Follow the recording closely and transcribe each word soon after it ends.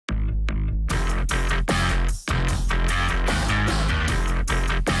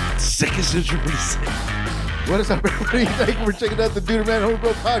Sickest intro we say. What is up, everybody? Thank you for checking out the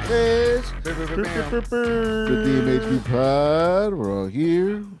DuderManHomieBro podcast. The DMHB pod. We're all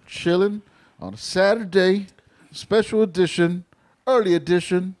here chilling on a Saturday, special edition, early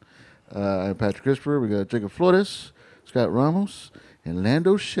edition. I'm Patrick Christopher. We got Jacob Flores, Scott Ramos, and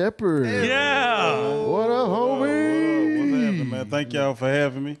Lando Shepard. Yeah. What up, homie? What's happening, man? Thank y'all for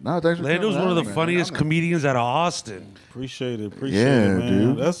having me. No, thanks for Lando's coming one of out, the man. funniest comedians out of Austin. Appreciate it, Yeah, it,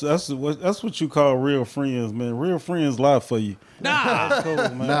 man. dude. That's what you call real friends, man. Real friends lie for you. Nah. That's cool,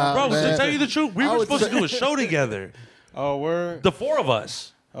 man. Nah. Bro, man. to tell you the truth, we I were would supposed to say- do a show together. Oh, word? The four of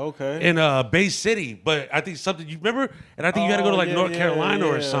us. Okay. In Bay City. But I think something, you remember? And I think you had to go to like North Carolina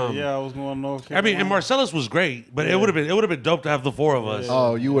or something. Yeah, I was going to North I Carolina. mean, and Marcellus was great, but it would have been dope to have the four of us.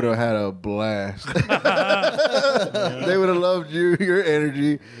 Oh, you would have had a blast. They would have loved you, your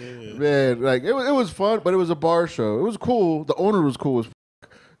energy. Man, like it was fun, but it was a bar show. It was cool. The owner was cool as f***.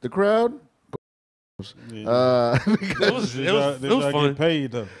 The crowd, It was Did y'all fun. get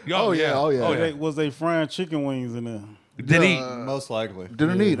paid, though? Oh, yeah. Was they frying chicken wings in there? Did he? Most likely.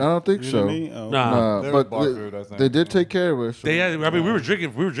 didn't eat. I don't think so. Didn't he? Oh. Nah. There was But bar food, I think. they did take care of us. So. They had, I mean, we were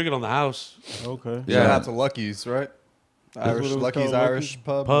drinking on the house. Okay. Yeah. Shout out to Lucky's, right? Irish what it was Lucky's called, Irish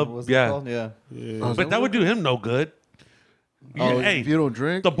pub. Pub, What's yeah. it called? Yeah. Yeah. But that would do him no good. Oh, hey, if you don't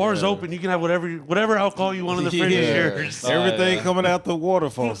drink, the bar's open. You can have whatever alcohol you want in the fridge is Yeah. yours. Everything coming out the water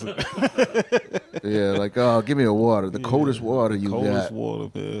faucet. yeah, like give me a water, the coldest water you Coldest got. water,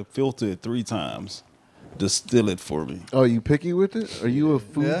 man. Filter it 3 times. Distill it for me. Oh, you picky with it? Are you a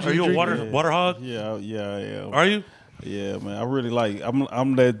food? Yeah. Are you a drinker? water hog? Yeah, I am. Are you? Yeah, man. I really like.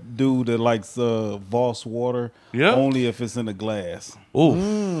 I'm that dude that likes Voss water. Yeah. Only if it's in a glass.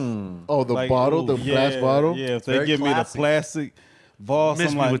 Ooh. Oh, the Like, bottle, ooh, the glass bottle. Yeah, if they Very give me the classy. plastic Voss, Miss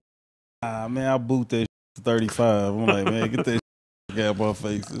I'm me like, with- man, I boot that to 35. I'm like, man, get that out my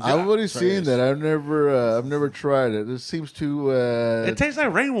face. It's I've already seen trash. that. I've never tried it. It seems too. It tastes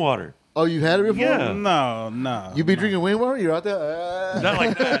like rainwater. Oh, you had it before? Yeah. No. You be drinking rainwater? You're out there. Not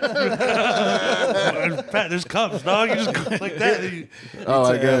like that. Pat, there's cups, dog. You just go like that. Oh,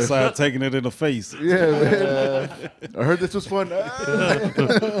 I guess. Outside taking it in the face. Yeah, man. I heard this was fun.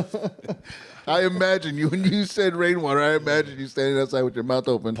 I imagine you when you said rainwater. I imagine you standing outside with your mouth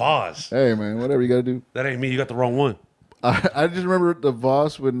open. Pause. Hey, man, whatever you got to do. That ain't me. You got the wrong one. I just remember the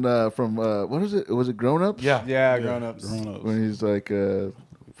Voss when from what is it? Was it Grown Ups? Yeah. Yeah, grown-ups. Grown-ups. When he's like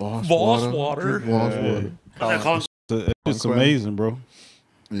Voss water. Voss Yeah. water. That calls- It's amazing, bro.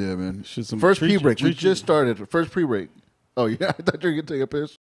 Yeah, man. Shit, some First treat pee you- break. We treat you- just started. First pre break. Oh yeah, I thought you were gonna take a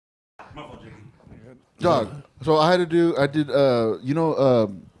piss. Dog. So I did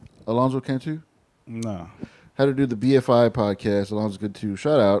Alonzo Cantu? Nah. Had to do the BFI podcast. Alonzo's good too.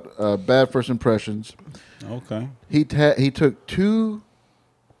 Shout out. Bad first impressions. Okay. He took 2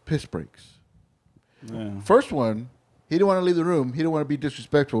 piss breaks. Yeah. First one, he didn't want to leave the room. He didn't want to be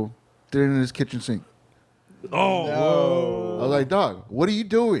disrespectful. Did it in his kitchen sink. Oh. I was like, dog, what are you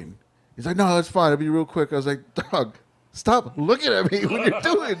doing? He's like, no, it's fine. It'll be real quick. I was like, dog, stop looking at me when you're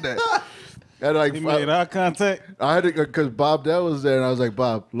doing that. And like, He made eye contact. I had to, because Bob Dell was there, and I was like,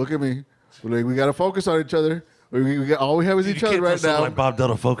 Bob, look at me. Like, we got to focus on each other. All we have is You each can't other tell right someone now. like Bob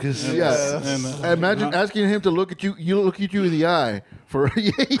Delta focus. Yeah. And, Imagine asking him to look at you. You look at you in the eye for.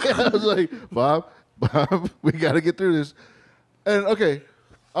 Yeah. I was like, Bob, we got to get through this. And okay,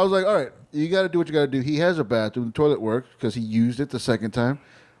 I was like, all right, you got to do what you got to do. He has a bathroom. The toilet works because he used it the second time.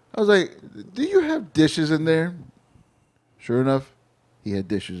 I was like, do you have dishes in there? Sure enough, he had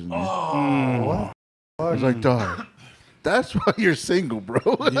dishes in there. I was like, dog, that's why you're single, bro.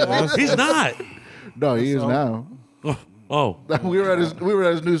 He's not. No, he is now. Oh. We were at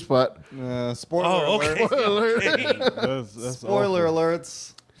his new spot. Spoiler Oh, okay. alert. that's Spoiler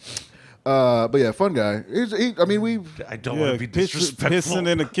alerts. But yeah, fun guy. I mean, I don't Yeah, want to be disrespectful. pissing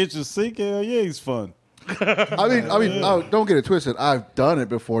in the kitchen sink. Hell yeah, he's fun. I mean, don't get it twisted. I've done it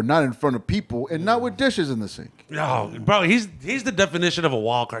before, not in front of people, and not with dishes in the sink. No, bro, he's the definition of a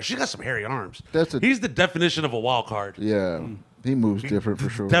wild card. She's got some hairy arms. He's the definition of a wild card. Yeah, he moves different for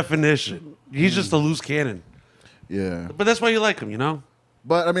sure. Definition. He's just a loose cannon. Yeah, But that's why you like him, you know?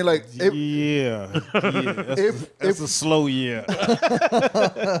 but I mean, like, Yeah. That's a slow yeah.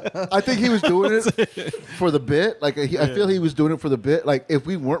 I think he was doing it for the bit. Like, I feel he was doing it for the bit. Like, if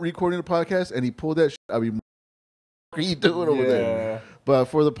we weren't recording the podcast and he pulled that shit, I'd be, what are you doing over there? But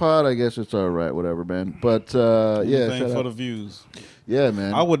for the pod, I guess it's all right, whatever, man. But yeah, Anything shout for out. the views. Yeah,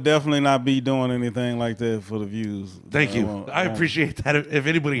 man. I would definitely not be doing anything like that for the views. Thank you. won't- I won't. appreciate that. If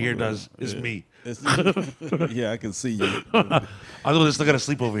anybody here does, it's me. Yeah, I can see you. I'm the one that's still got to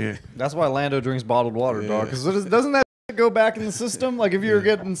sleep over here. That's why Lando drinks bottled water, dog. Because doesn't that go back in the system? Like if you were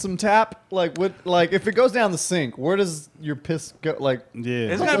getting some tap, like if it goes down the sink, where does your piss go? Like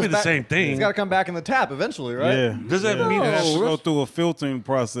It's gotta be the same thing. It's gotta come back in the tap eventually, right? Yeah. Does that mean it has it's to go through a filtering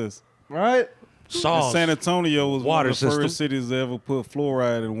process? Right. sauce? San Antonio was Water one of the system. first cities to ever put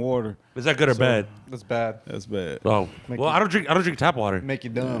fluoride in water. Is that good or bad? That's bad. That's bad. Oh, well, I don't drink tap water. Make you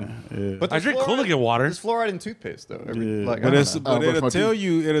dumb. Yeah. But I drink Cooligan water. There's fluoride in toothpaste though. Yeah, Like, but I it's don't know. but brush my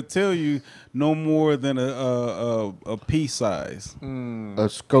it'll tell you no more than a pea size. A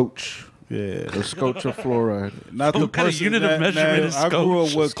scotch. Yeah, A scotch of fluoride. not What the kind of person unit of that- measurement is I grew up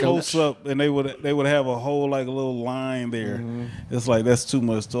scotch? with close up, and they would have a whole like a little line there. It's like that's too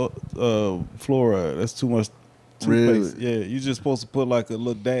much fluoride. That's too much toothpaste. Really? Yeah, you're just supposed to put like a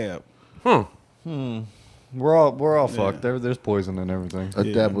little dab. Huh. We're all fucked. There's poison and everything. A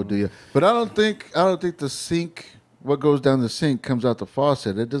dab will do you. But I don't think the sink. What goes down the sink comes out the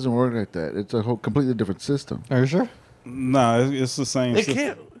faucet. It doesn't work like that. It's a whole completely different system. Are you sure? Nah, it's the same. It system.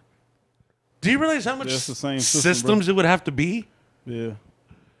 can't. Do you realize how much That's the same system, systems it would have to be? Yeah.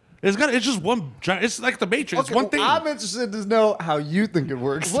 It's just one. It's like the Matrix. It's one thing. I'm interested to know how you think it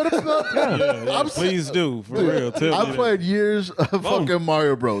works. What about Yeah, please do for real. Tell I've me played years of fucking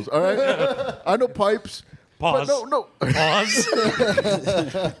Mario Bros. All right, I know pipes. Pause. But no, Pause.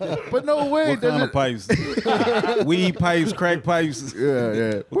 but no way. what kind of does pipes? Weed pipes, crack pipes. it-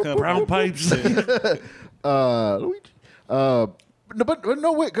 Yeah. What kind of Brown pipes. Luigi. No, but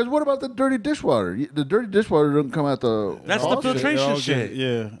no wait, because what about the dirty dishwater? The dirty dishwater doesn't come out the. That's the faucet. filtration It all shit.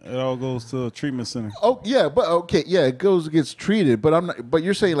 yeah, it all goes to a treatment center. Oh yeah, but okay, yeah, it gets treated, but I'm not. But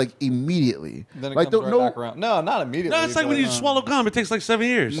you're saying like immediately, Then it like comes right back around. No, not immediately. No, it's like when you swallow gum. It takes like 7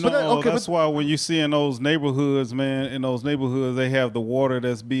 years. No, okay, that's why when you see in those neighborhoods, man, in those neighborhoods, they have the water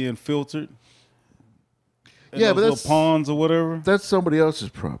that's being filtered. In Yeah, those but little that's- ponds or whatever. that's somebody else's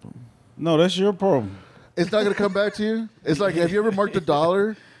problem. No, that's your problem. It's not gonna come back to you. It's like, have you ever marked a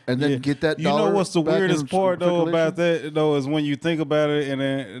dollar and then Yeah. get that You dollar? know what's the back in weirdest part though about that though is when you think about it, and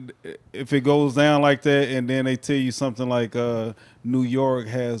then if it goes down like that, and then they tell you something like New York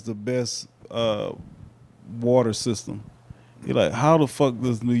has the best water system. You're like, how the fuck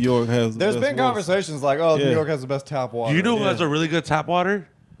does New York have the There's best been water conversations like, oh, New Yeah. York has the best tap water. You know who has a really good tap water?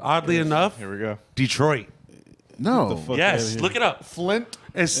 Oddly enough, Here we go. Detroit. No, the fuck Yes, outta here. look it up. Flint.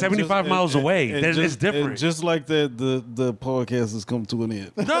 It's 75 miles away. It's different. And just like that, the podcast has come to an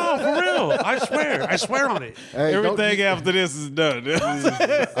end. No, for real. I swear on it. Hey, don't- Everything after this is done.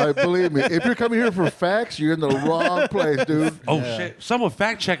 I believe me. If you're coming here for facts, you're in the wrong place, dude. Oh shit! Someone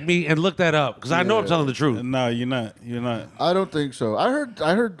fact check me and look that up because I know I'm telling the truth. No, you're not. You're not. I don't think so. I heard. They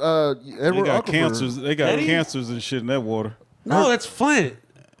Edward got Aquifer, cancers. They got Eddie? cancers and shit in that water. No, that's Flint.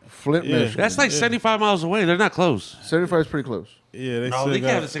 Flint, Yeah. Michigan. That's like 75 miles away. They're not close. 75 is pretty close. Yeah, they No, still they can't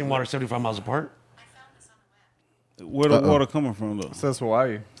have got the same water 75 miles apart. where the water coming from though. Says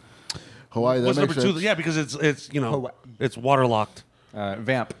Hawaii. Hawaii. That What's makes number two? sense. Yeah, because it's Hawaii. it's waterlocked.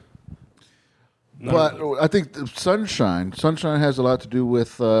 Vamp. But I think the sunshine has a lot to do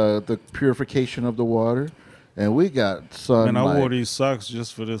with the purification of the water, and we got sunlight. And I wore these socks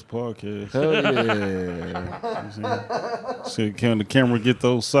just for this podcast. Hell yeah! So can the camera get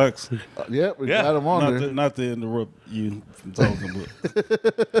those socks? Yep, we Yeah. got them on there. Not to interrupt you from talking,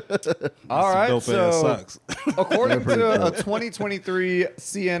 but All right, dope ass so socks. according to a 2023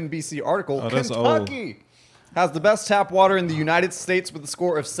 CNBC article, Oh, that's Kentucky has the best tap water in the United States with a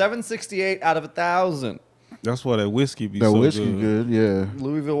score of 768 out of 1,000. That's why that whiskey be That so whiskey good. good, yeah.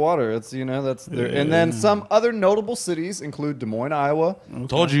 Louisville water. It's that's there. And then some other notable cities include Des Moines, Iowa,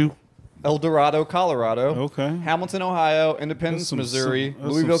 Told you. El Dorado, Colorado, Okay. Hamilton, Ohio, Independence, There's some Missouri,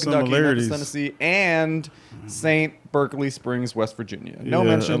 there's Louisville, some Kentucky, Memphis, similarities. Tennessee, and St. Berkeley Springs, West Virginia. No Yeah,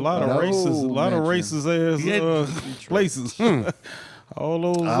 mention. A lot of No racist ass Yeah. places. All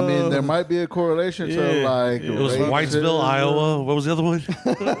those. I mean, there might be a correlation to yeah, like yeah. It was racism, Whitesville, Iowa. What was the other one?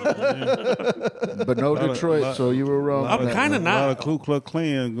 but no Detroit. So you were wrong. I'm on that kinda one. A lot not. of Ku Klux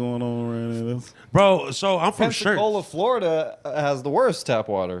Klan going on around there. That's, Bro, so I'm from Shirt. Pensacola, Florida has the worst tap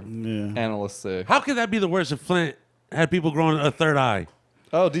water. yeah. Analysts say. How could that be the worst if Flint had people growing a third eye?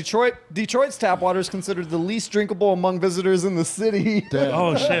 Oh, Detroit's tap water is considered the least drinkable among visitors in the city. Damn.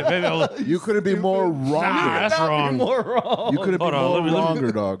 Oh shit, maybe I'll. You couldn't be more wrong. That's Not wrong. more wrong. You couldn't be Hold on, more let me-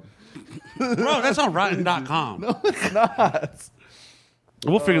 wronger, dog. Bro, that's on rotten.com. It's not.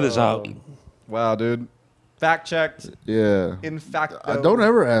 We'll figure this out. Wow, dude. Fact checked. Yeah. In fact, Don't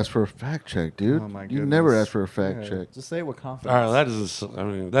ever ask for a fact check, dude. Oh my You never goodness. ask for a fact Yeah, check. Just say it with All confidence. right, that is. I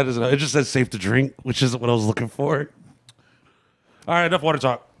mean, that is. It just says safe to drink, which isn't what I was looking for. All right, enough water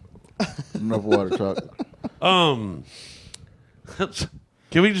talk. Enough water talk.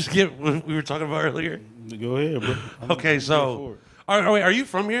 Can we just get what we were talking about earlier? Go ahead, bro. Okay, so are you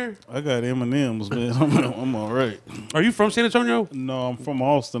from here? I got M&M's, man. I'm all right. Are you from San Antonio? No, I'm from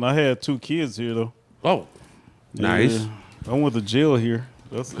Austin. I had 2 kids here though. Oh, nice. Yeah. I went to jail here.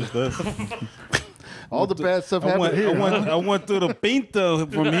 That's All the bad stuff happened here. I went through the pinta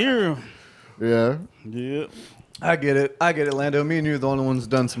from here. Yeah. Yeah. I get it, Lando. Me and you are the only ones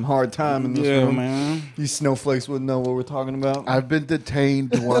done some hard time in this room. Man. These snowflakes wouldn't know what we're talking about. I've been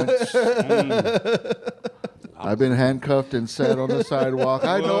detained once. I've been handcuffed and sat on the sidewalk.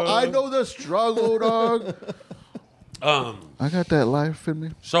 I know the struggle, dog. I got that life in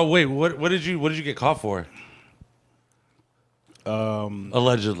me. So wait, what did you get caught for?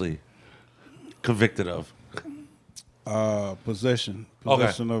 Allegedly convicted of. Possession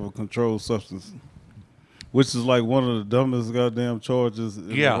of a controlled substance, which is like one of the dumbest goddamn charges in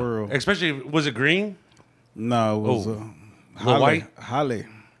the world. Especially, was it green? No, it was white? Holly.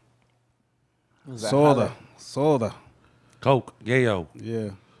 Soda. Coke. Yayo. Yeah.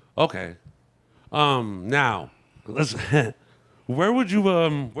 Okay. Now, let's. Where would you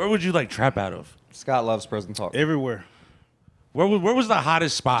like trap out of? Scott loves prison talk. Everywhere. Where was the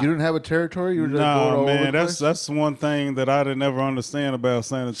hottest spot? You didn't have a territory? You were just going all man, over the place? that's one thing that I didn't never understand about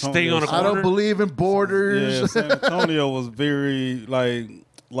San Antonio. Staying on a I don't believe in borders. Yeah, San Antonio was very like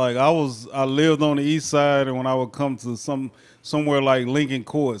I lived on the east side, and when I would come to somewhere like Lincoln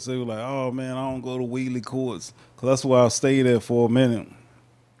Courts, they were like, "Oh man, I don't go to Wheatley Courts," because that's where I stayed at for a minute.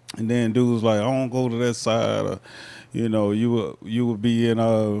 And then dude was like, "I don't go to that side," or, you would be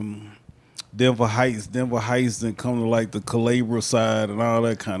in Denver Heights, and come to like the Calabria side and all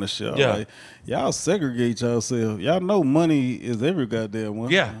that kind of shit. Yeah. Like, y'all segregate yourself. Y'all know money is every goddamn one.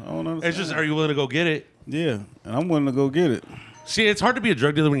 Yeah. I don't understand. It's just, are you willing to go get it? Yeah, and I'm willing to go get it. See, it's hard to be a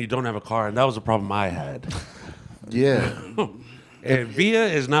drug dealer when you don't have a car, and that was a problem I had. Yeah. And Via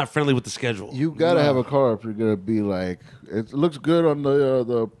is not friendly with the schedule. You got to have a car if you're going to be like, it looks good on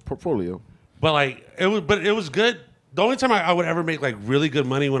the portfolio. But it was good. The only time I would ever make like really good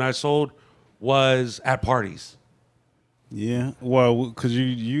money when I sold was at parties. Yeah, well, because you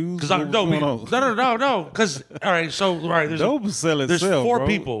use Because no. Because there's dope sell there's itself, 4 bro.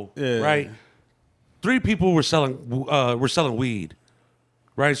 people, Yeah. right? 3 people were selling weed,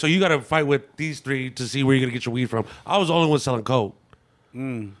 right? So you got to fight with these 3 to see where you're gonna get your weed from. I was the only one selling coke.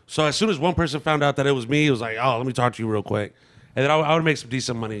 So as soon as one person found out that it was me, it was like, oh, let me talk to you real quick, and then I would make some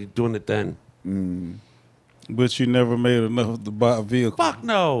decent money doing it then. But you never made enough to buy a vehicle. Fuck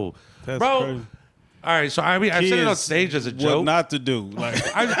no, That's bro. crazy. All right, so I said it on stage as a joke. What not to do? Like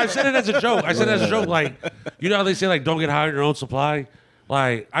I said it as a joke. I said it as a joke. Like, you know how they say, like, don't get high on your own supply?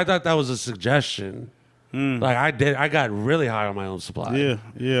 Like, I thought that was a suggestion. Like, I got really high on my own supply.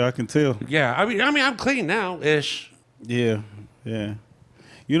 Yeah, I can tell. Yeah, I mean, I'm clean now, ish. Yeah.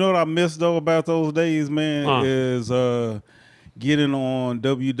 You know what I miss though about those days, man, is getting on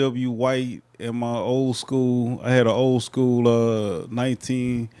WW White in my old school. I had an old school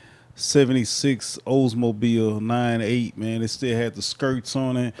 1976 Oldsmobile 9.8, man. It still had the skirts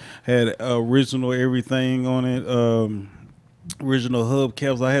on it, had original everything on it, original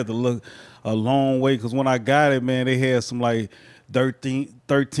hubcaps. I had to look a long way because when I got it, man, they had some like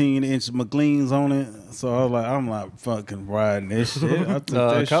 13-inch McLeans on it. So I was like, I'm not fucking riding this shit. I took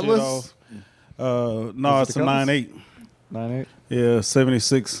that Cutlass? shit off. No, it's a 9.8. 9.8? Yeah,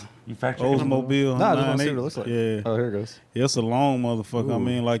 76. You fact checking them? Oldsmobile. No, I just want to see what it looks like. Yeah. Oh, here it goes. Yeah, it's a long motherfucker. Ooh. I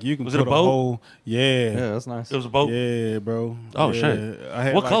mean, like you can Was put it a boat? whole. Yeah. Yeah, that's nice. It was a boat? Yeah, bro. Oh, Yeah. shit. I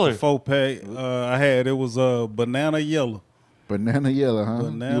had What like color? The 4-pack. It was banana yellow. Banana yellow, huh?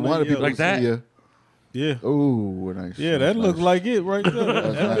 Banana you wanted people Like to that? see you. Yeah. Ooh, nice. Yeah, that nice. looked like it right there.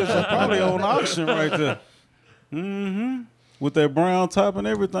 That's That nice. bitch is probably on auction right there. With that brown top and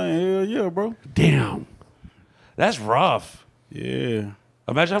everything. Hell yeah, bro. Damn. That's rough. Yeah.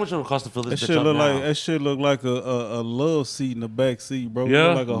 Imagine how much it would cost to fill That this shit bitch up look now. like a love seat in the back seat, bro. Yeah.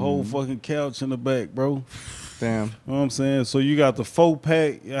 Look like a whole fucking couch in the back, bro. Damn. You know what I'm saying? So you got the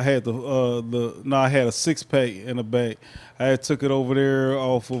 4-pack. I had I had a 6-pack in the back. I took it over there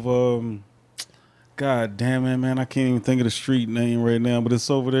off of God damn it, man. I can't even think of the street name right now, but it's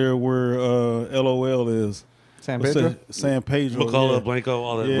over there where LOL is. San What's Pedro? that? San Pedro. McCullough, yeah. Blanco,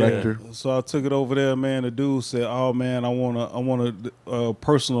 all that. Yeah. Rector. So I took it over there, man. The dude said, "Oh man, I wanna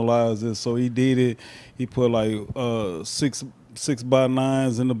personalize this." So he did it. He put like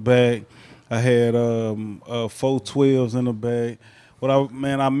 6x9s in the back. I had 412s in the back.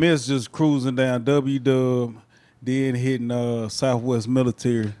 I miss just cruising down W-Dub, then hitting Southwest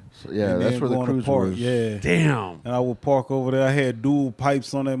Military. So, yeah, and that's then where the going to cruise park. was. Yeah. Damn. And I would park over there. I had dual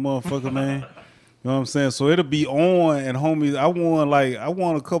pipes on that motherfucker, man. You know what I'm saying? So it'll be on, and homies, I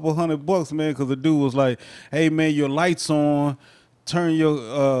won a couple $100, man, because the dude was like, "Hey, man, your lights on, turn your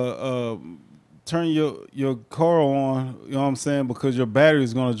car on." You know what I'm saying? Because your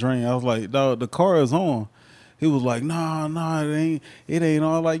battery's gonna drain. I was like, "Dog, the car is on." He was like, "Nah, it ain't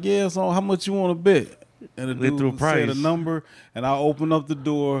on." Like, "Yeah, it's on. How much you want to bet?" And the They threw a dude said a price. number, and I opened up the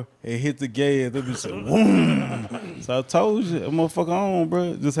door and hit the gas. They be saying, "Boom!" So I told you, that motherfucker on,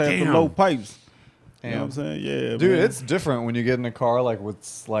 bro. Just had the Damn. low pipes. You know Damn. what I'm saying? Yeah, Dude, man. it's different when you get in a car like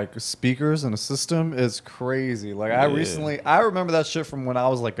with like speakers and a system. It's crazy. Like I remember that shit from when I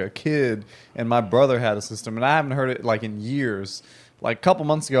was like a kid, and my brother had a system, and I haven't heard it like in years. Like a couple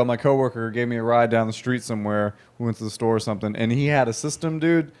months ago, my coworker gave me a ride down the street somewhere. We went to the store or something, and he had a system,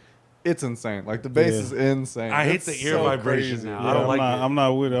 dude. It's insane. Like the bass is insane. I hate It's the ear so vibration crazy. now. Yeah, I don't like it. I'm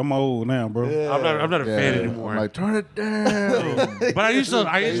not with it. I'm old now, bro. Yeah. I'm not a fan Yeah, anymore. I'm like, turn it down. But I used to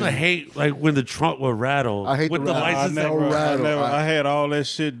hate like when the trunk would rattle. I hate with the the rattle. license. rattle. I had all that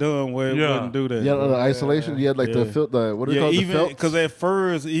shit done where it Yeah. wouldn't do that. You had bro. the isolation. You had like Yeah. the what do you Yeah, call it? The even felt? because at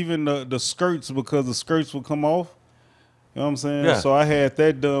first, even the skirts, because the skirts would come off. You know what I'm saying? Yeah. So I had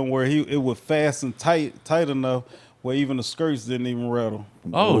that done where it would fasten tight enough where even the skirts didn't even rattle.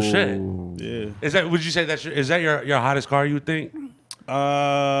 Oh shit! Yeah. Is that? Would you say is that your hottest car? You would think?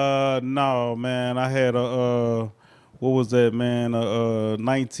 No, man. I had a what was that, man?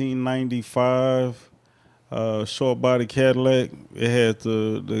 1995 short body Cadillac. It had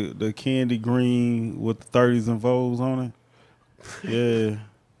the candy green with the 30s and Vogues on it. Yeah.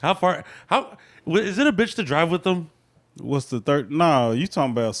 How is it a bitch to drive with them? What's the third? No, you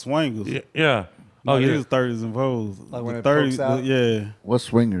talking about swingers? Yeah. No, Oh yeah. these 30s and Vogues. Like when The it pokes out? yeah. What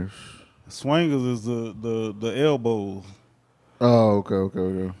swingers? Swingers is the elbows. Oh,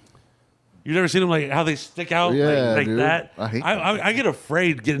 okay. You never seen them like how they stick out Yeah, like dude. that? I hate I get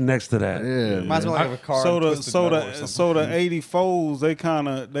afraid getting next to that. Yeah. Reminds me like of a car. So in Twisted Metal or something. the 84s they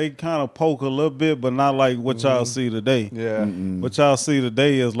kind of poke a little bit, but not like what y'all see today. Yeah. What y'all see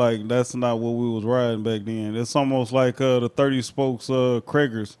today is like that's not what we was riding back then. It's almost like the 30 spokes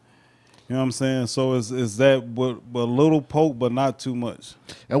Kragers. You know what I'm saying? So it's that but a little poke, but not too much.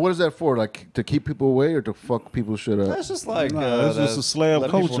 And what is that for? Like to keep people away or to fuck people shit up? That's just like Nah, it's just a slab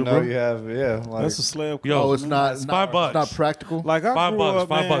let people culture, know bro. You have like, That's a slab. Yo, culture, Oh, it's man. not. It's not $5. It's not practical. Like I $5, grew up,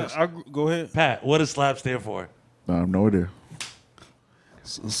 $5. man, go ahead. Pat, what does slap stand for? I have no idea.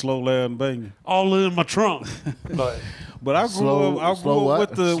 Slow, loud, and banging. All in my trunk. But I grew Slow- up. I slow grew up what?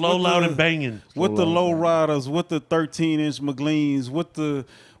 with the Slow, with loud, the, and banging. with the low riders, with the 13-inch McLeans, with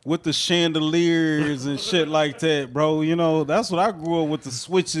the chandeliers and shit like that, bro. You know, that's what I grew up with, the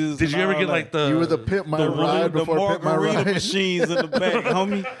switches. Did and you ever all get that. like the? You were the pimp my the, ride the before pimp my margarita ride. machines in the back,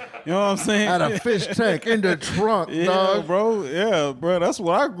 homie? You know what I'm saying? Had a fish tank in the trunk, yeah, dog. bro. Yeah, bro. That's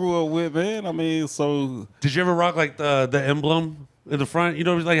what I grew up with, man. I mean, so Did you ever rock like the emblem in the front? You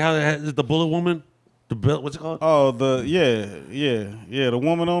know, like how it has the bullet woman, what's it called? the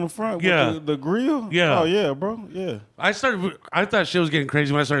woman on the front Yeah. with the grill. Yeah. Oh yeah, bro. Yeah. I thought shit was getting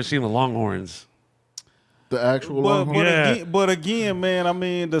crazy when I started seeing the Longhorns. The actual But, Longhorn. Yeah. but again, man, I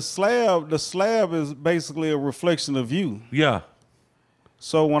mean, the slab is basically a reflection of you. Yeah.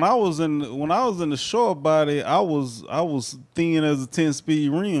 So when I was in the short body, I was thin as a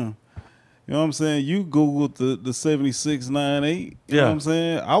 10-speed rim. You know what I'm saying? You Googled the 7698. You know Yeah. what I'm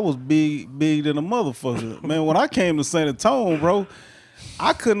saying? I was big than a motherfucker. Man, when I came to San Antonio, bro,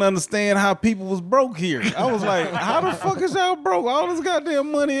 I couldn't understand how people was broke here. I was like, how the fuck is y'all broke? All this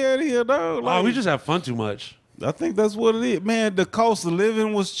goddamn money out here, dog. Wow, Like, we just have fun too much. I think that's what it is. Man, the cost of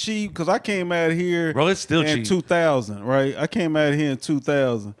living was cheap because I came out here Bro, it's still in cheap. 2000, right? I came out here in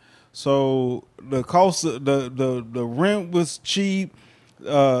 2000. So the cost of the rent was cheap.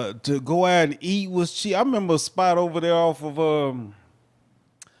 To go out and eat was cheap. I remember a spot over there off of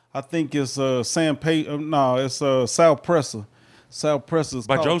I think it's San Pedro. No, it's South Presser. South Presser's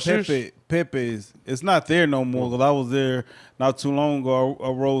By called Joester's? Pepe's. It's not there no more because I was there not too long ago. I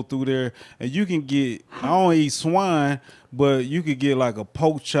rode through there, and you can get. I don't eat swine, but you could get like a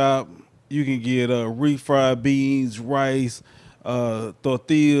pork chop. You can get refried beans, rice,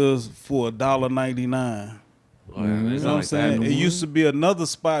 tortillas for $1.99. Oh, yeah, it's You know not what I'm like saying? that. It used to be another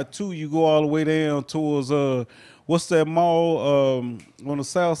spot too. You go all the way down towards what what's that mall on the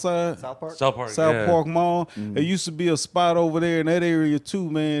south side? South Park. South Park Mall. There used to be a spot over there in that area too,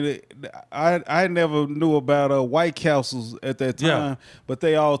 man. I never knew about White Castles at that time, but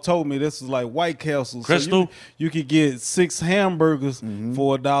they all told me this is like White Castles. Crystal. So you could get 6 hamburgers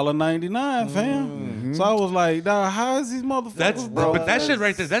for $1.99, fam. So I was like, nah, how is these motherfuckers, bro? But that shit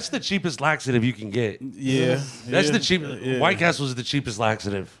right there, that's the cheapest laxative you can get. Yeah, That's the cheapest. Yeah. White Castle is the cheapest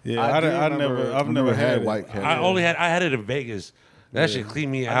laxative. Yeah, I've never had White Castle. I had it in Vegas. That shit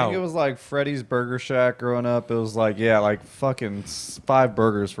cleaned me I out. think it was like Freddy's Burger Shack growing up. It was like, like fucking 5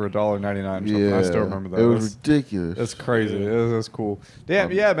 burgers for $1.99. Yeah, I still remember that. It was ridiculous. That's crazy. That's cool.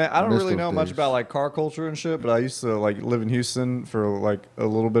 Damn, yeah, man. I don't really know much about like car culture and shit, but I used to like live in Houston for like a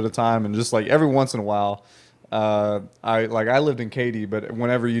little bit of time, and just like every once in a while, I lived in Katy, but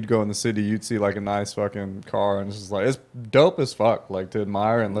whenever you'd go in the city, you'd see like a nice fucking car, and it's just like it's dope as fuck, like to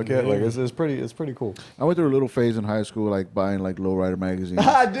admire and look at. Like it's pretty cool. I went through a little phase in high school, like buying like lowrider magazines.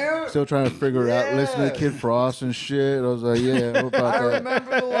 Dude. Still trying to figure it out. Listening to Kid Frost and shit. I was like, yeah, what about I that?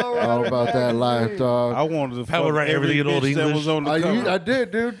 remember the low rider. All about that life, dog. I wanted to Power fuck write every everything in old bitch that English. was on the cover. I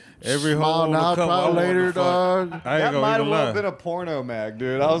did, dude. Every Smile hoe on now, the cover, I try wanted later, to fuck. dog. I ain't That gonna might even have well lie. been a porno mag,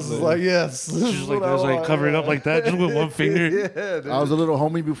 dude. I was just like, yes. She was like, I was like covering up like that, just with one finger. Yeah, dude. I was a little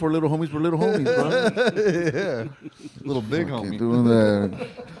homie before little homies were little homies, bro. Yeah. Little big homie. Doing that.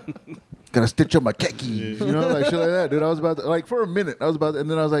 Gotta stitch up my khaki. You know, like shit like that, dude. I was about to, like, for a minute, and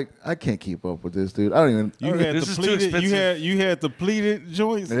then I was like, I can't keep up with this, dude. I don't even. You had This the is too pleated. expensive. You had the pleated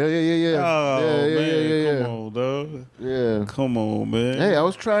joints. Yeah. Oh Yeah. man, come on, dog. Yeah. Come on, man. Hey, I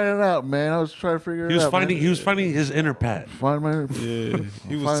was trying it out, man. I was trying to figure it out. He was finding his inner Pat. Find my Yeah,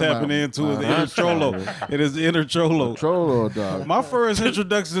 he was Find tapping my- into his my inner answer. cholo. It is inner cholo. Trollo, dog. My first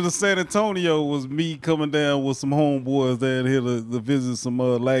introduction to San Antonio was me coming down with some homeboys down here to visit some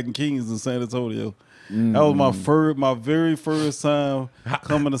Latin Kings in San Antonio. That was my very first time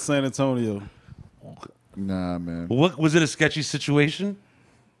coming to San Antonio. Nah, man. What was it? A sketchy situation?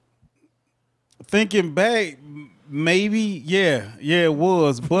 Thinking back, maybe, yeah, it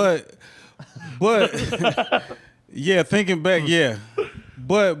was, but yeah, thinking back, yeah,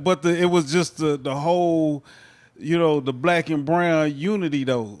 but it was just the whole, you know, the black and brown unity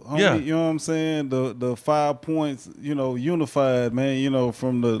though. Homie, Yeah. you know what I'm saying? The 5 points, you know, unified, man. You know,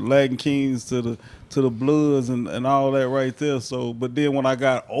 from the Latin Kings to the Bloods and all that right there. So, but then when I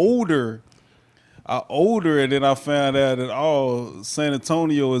got older, and then I found out that San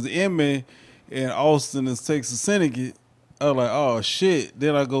Antonio is in me and Austin is Texas Syndicate. I was like, oh shit.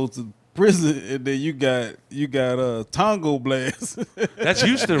 Then I go to prison and then you got Tongo Blast. That's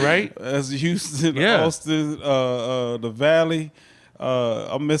Houston, right? That's Houston, Yeah. Austin, the Valley.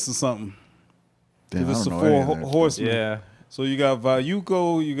 I'm missing something. Damn, I It's don't the know any four of that horsemen. Yeah. So you got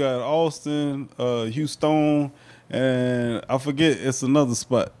Vayuco, you got Austin, Houston, and I forget it's another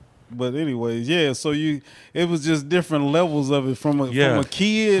spot. But anyways, yeah. So it was just different levels of it from a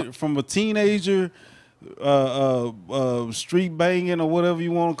kid, from a teenager, street banging or whatever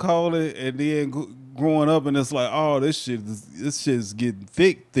you want to call it, and then growing up, and it's like, oh, this shit's getting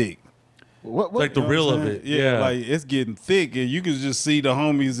thick. What? Like the You know real what I'm of saying? it. Yeah, like it's getting thick, and you can just see the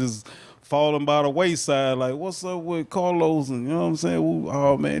homies is falling by the wayside. Like, what's up with Carlos? And you know what I'm saying? Ooh,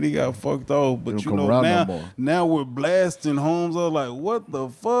 oh man, he got fucked off. But They you don't come know around no now, more. now we're blasting homes. I'm like, what the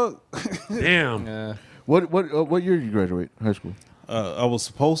fuck? Damn. Yeah. What year did you graduate high school? I was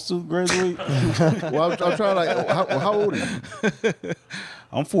supposed to graduate. Well, I'm trying like, how old are you?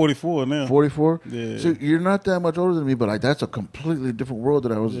 I'm 44 now. 44. Yeah. So you're not that much older than me, but like that's a completely different world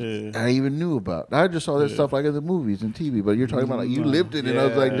that I even knew about. I just saw that stuff like in the movies and TV, but you're talking about like you lived it, and I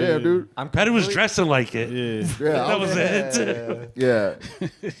was like, damn, dude. Patty was dressing like it. Yeah. Yeah, That was it. yeah.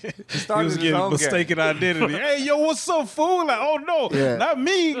 He was getting mistaken identity. Hey, yo, what's up, fool? Like, oh no, Yeah. not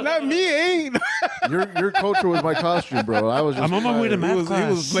me, ain't. Your culture was my costume, bro. I was just. I'm on my way to math He class.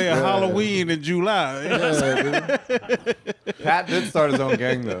 was playing Halloween in July. Yeah, dude. Pat did start his own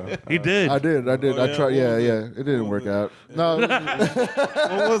gang though. He did. I did. Oh, I yeah? tried. Yeah. It didn't work out. No,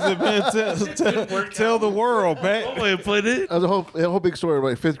 What was it, man? Tell the world, Pat. Oh, he played it. that was a whole big story.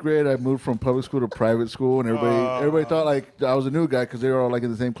 Like 5th grade, I moved from public school to private school, and everybody thought like I was a new guy because they were all like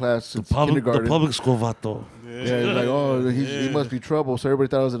in the same class since The kindergarten. public school vato. Yeah, he's like, oh, he must be trouble. So everybody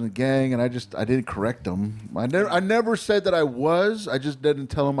thought I was in a gang, and I didn't correct them. I never said that I was. I just didn't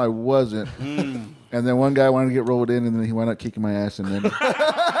tell him I wasn't. And then one guy wanted to get rolled in, and then he wound up kicking my ass, and then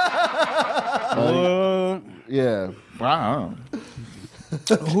yeah. Wow.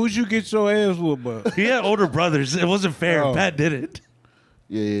 Who'd you get your ass whooped by? He had older brothers. It wasn't fair. Oh. Pat did it.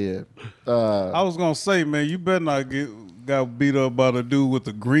 Yeah. I was gonna say, man, you better not got beat up by the dude with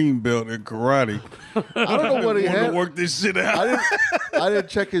the green belt in karate. I don't know what he Wanted had. to work this shit out. I didn't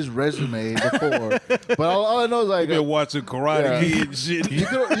check his resume before, but all I know is like Been watching Karate Yeah. Kid and shit. you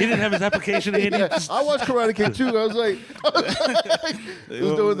could, He didn't have his application in. yeah, I watched Karate Kid too. I was like, he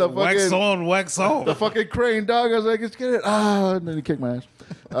was doing the wax fucking on, wax off. the fucking crane dog. I was like, let's get it. And then he kicked my ass.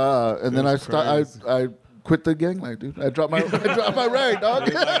 And then I quit the gang, like, dude. I dropped my rag,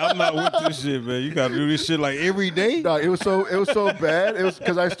 dog. Like, I'm not with this shit, man. You gotta do this shit like every day. Dog, it was so bad. It was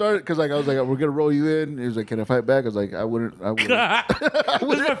because I was like, we're gonna roll you in. He was like, can I fight back? I was like, I wouldn't. That's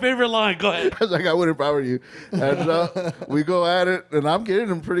my favorite line. Go ahead. I was like, I wouldn't if I were you. And we go at it, and I'm getting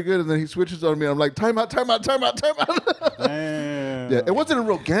him pretty good. And then he switches on me. And I'm like, time out. Damn. Yeah, it wasn't a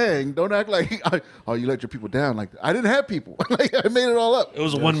real gang. Don't act like, you let your people down. Like, I didn't have people. Like, I made it all up. It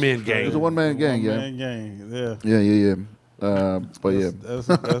was a one-man gang. It was a one-man gang, yeah. Man gang. Yeah. Yeah. But yeah.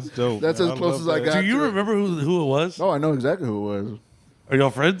 That's dope. That's man. as close love as I that. got. Do you to it. remember who it was? Oh, I know exactly who it was. Are y'all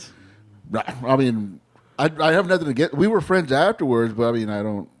friends? I mean, I have nothing to get. We were friends afterwards, but I mean, I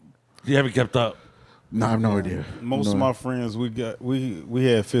don't. You haven't kept up. No, I have no idea. Most No. of my friends, we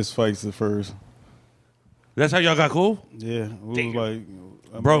had fist fights at first. That's how y'all got cool? Yeah, we Damn. was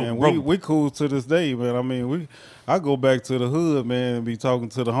like, Bro, man, bro. we cool to this day, man. I mean, I go back to the hood, man, and be talking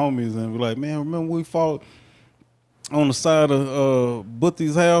to the homies and be like, man, remember we fought on the side of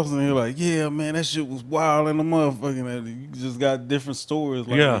Butty's house? And you're like, yeah, man, that shit was wild in the motherfucking. And you just got different stories,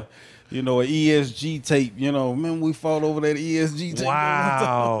 like, Yeah. you know, an ESG tape. You know, remember we fought over that ESG tape?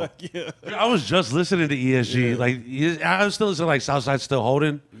 Wow. Like, yeah. I was just listening to ESG. Yeah. Like, I was still listening to like Southside Still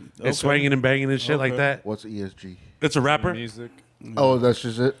Holding and Okay. swinging and banging and shit like Okay. that. What's ESG? It's a rapper. Music. Oh, that's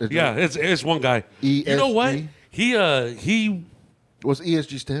just it. Yeah, it's one guy. ESG? You know what? He What's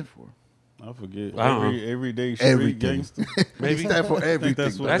ESG stand for? I forget. I don't know. Everyday street Everything. gangster. maybe Stand for everything.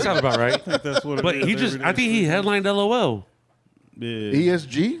 that's what- that sounds about right. I think that's what it But is, he just, everyday I think he street headlined LOL. Yeah.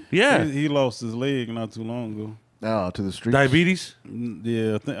 ESG? Yeah, He lost his leg not too long ago. Oh, to the streets. diabetes.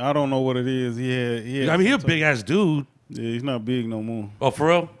 Yeah, I don't know what it is. He had I mean, he a some big ass dude. Yeah, he's not big no more. Oh, for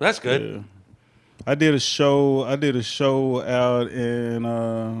real? That's good. Yeah. I did a show out in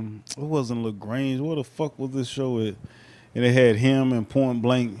it wasn't LaGrange. Where the fuck was this show at? And it had him and Point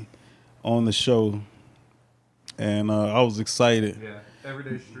Blank on the show. And I was excited. Yeah.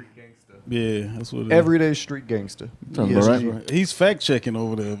 Everyday street gangster. Yeah, that's what it is. Everyday street gangster. Sounds about right. He's fact checking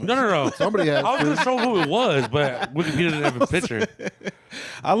over there. No. Somebody has I was to. gonna show who it was, but Wikipedia didn't have a picture.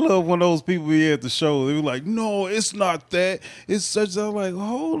 I love when those people be at the show. They were like, "No, it's not that. It's such." I'm like,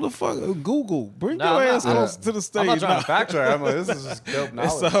 "Hold the fuck, Google, bring Nah, your I'm ass not- close to the stage." I'm not trying Nah. to fact check. I'm like, this is just dope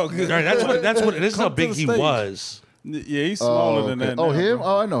knowledge. It's all good. All right, that's what. This is how Come to big the he stage. was. Yeah, he's smaller than that. Oh, now, him? bro.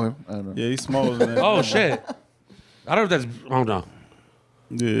 Oh, I know him. I know. Yeah, he's smaller than that. Oh shit! I don't know if that's. Oh no!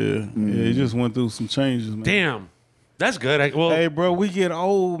 Yeah, yeah, he just went through some changes, man. Damn, that's good. Well, Hey, bro, we get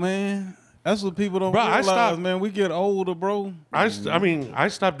old, man. That's what people don't Bro, I realize, stopped- man. We get older, bro. I mean, I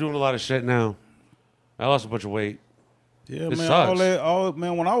stopped doing a lot of shit now. I lost a bunch of weight. Yeah, It man. sucks. All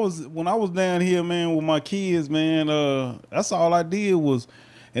man. When I was down here, man, with my kids, man. That's all I did was,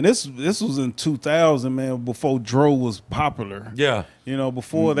 and this was in 2000, man. Before dro was popular. Yeah. You know,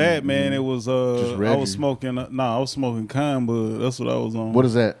 before that, man, it was I Reggie. was smoking. I was smoking kind, but that's what I was on. What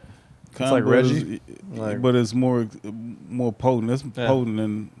is that? Kind like bud Reggie? is- Like- but it's more potent. It's potent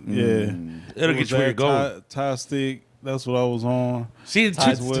than It'll It get was you where you're that going. Tie stick. That's what I was on. See, in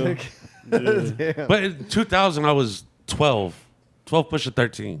Tied two- well. stick. Yeah. Damn. but in 2000, I was 12. 12 pushing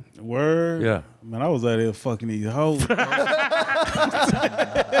 13. Word. Yeah. Man, I was out there fucking these hoes.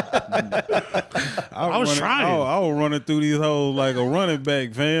 I was trying. I was running through these hoes like a running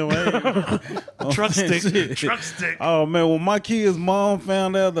back, fam. Truck stick. Shit. Truck stick. Oh man, when my kid's mom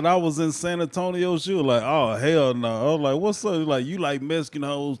found out that I was in San Antonio, she was like, "Oh hell no!" I was like, "What's up?" Like, you like Mexican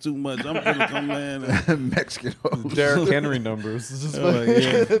hoes too much. I'm gonna come in. And, Mexican. Derrick Henry numbers. It's just like,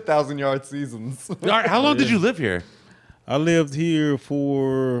 yeah. 1,000-yard seasons. All right, how long did you live here? I lived here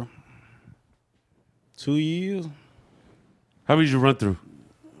for 2 years. How many did you run through?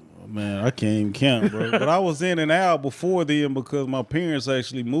 Man, I can't even count, bro. But I was in and out before then because my parents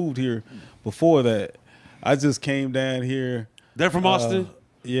actually moved here before that. I just came down here. They're from Austin?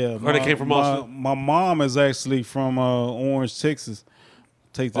 Yeah. Or they came from Austin? My mom is actually from Orange, Texas.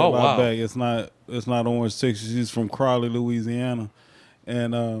 Take that Oh, lot wow. back. It's not Orange, Texas. She's from Crowley, Louisiana.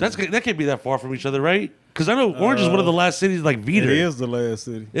 And That can't be that far from each other, right? Because I know Orange is one of the last cities like it Veeder. is the last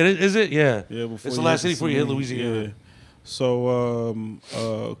city. Is it? Yeah. Yeah, before It's the you last hit city before you hit Saline. Louisiana. Yeah.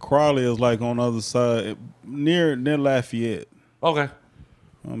 So Crowley is like on the other side, near Lafayette. Okay. You know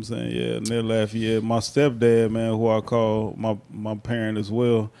what I'm saying, yeah, near Lafayette. My stepdad, man, who I call my parent as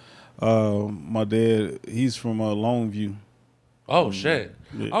well, My dad, he's from Longview. Oh shit!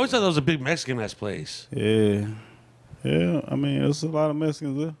 Yeah. I always thought that was a big Mexican ass place. Yeah. Yeah, I mean, there's a lot of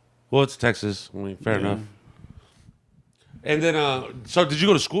Mexicans there. Well, it's Texas. I mean, fair enough. And then, so did you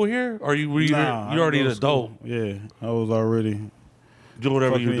go to school here, or were you Nah, you're already I an didn't go to adult? school. Yeah, I was already Doing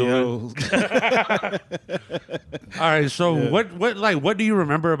whatever you were doing. fucking All right. So what do you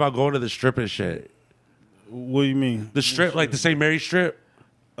remember about going to the strip and shit? What do you mean? The strip, like the St. Mary's strip,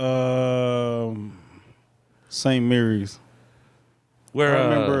 St. Mary's.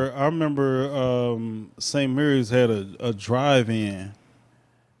 where I remember St. Mary's had a drive-in. You know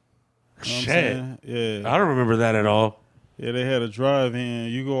what I'm shit. saying? Yeah. I don't remember that at all. Yeah, they had a drive-in.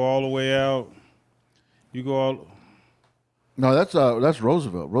 You go all the way out. You go all. No, that's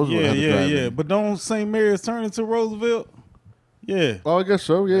Roosevelt. Roosevelt. Yeah, had the yeah, drive-in. yeah. But don't St. Mary's turn into Roosevelt? Yeah. Oh, I guess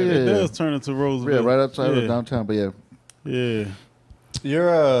so. Yeah, yeah, It yeah. does turn into Roosevelt. Yeah, right outside yeah. of downtown. But yeah, Yeah.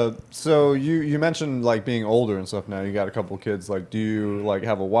 You're so you mentioned like being older and stuff now. You got a couple of kids. Like, do you like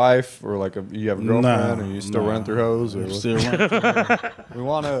have a wife or like you have a girlfriend, or you still running through hoes? Or Still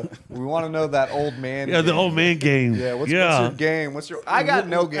running. we wanna know that old man. Yeah, the game. old man game. Yeah, what's your game? I got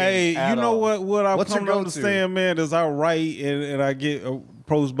no game. Hey, at you know all. what I've What's your come to go-to? understand, man, is I write and I get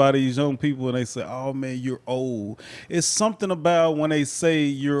approached by these young people and they say, oh, man, you're old. It's something about when they say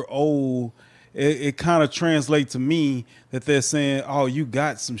you're old, it kind of translates to me that they're saying, oh, you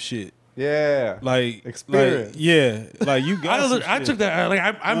got some shit. Yeah, Like experience. Like you got some I shit. took that like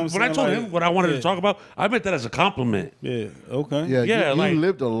You know when I saying? told Like, him what I wanted yeah. to talk about, I meant that as a compliment. Yeah, okay. yeah, Yeah, you like-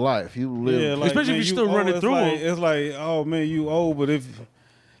 lived a life. You lived. Yeah, like, Especially if man, you're still you running old. through It's like, them. it's like, oh man, you old, but if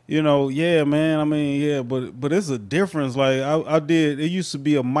you know, yeah, man. I mean, yeah, but it's a difference. Like I did. It used to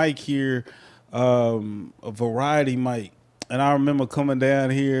be a mic here, a variety mic, and I remember coming down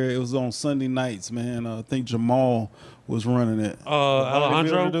here. It was on Sunday nights, man. I think Jamal was running it.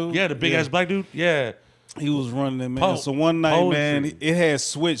 Alejandro, dude? yeah, the big ass black dude, yeah. He was running it, man. Po- So one night, man, poetry. it had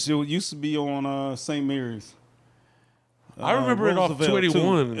switched. It used to be on St. Mary's. I remember it off Roosevelt,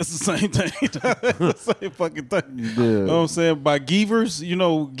 281. too. It's the same thing. It's the same fucking thing. Yeah. You know what I'm saying? By Geevers, you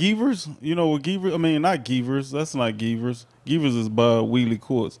know Geevers? You know what Geevers? I mean, not Geevers. That's not Geevers. Geevers is by Wheatley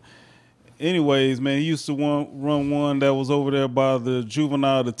Courts. Anyways, man, he used to run one that was over there by the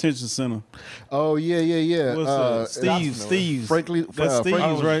Juvenile Detention Center. Oh yeah, yeah, yeah. What's that? Steve's. Frankly, That's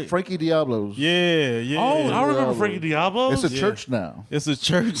Steve's, right? Frankie Diablo's. Yeah, yeah. Oh, I remember Diablo. Frankie Diablo. It's a Yeah. church now. It's a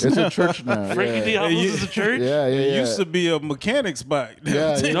church. It's now. a church now. Frankie yeah. Diablo's Hey, is a church. Yeah, yeah, It yeah. used to be a mechanic spot.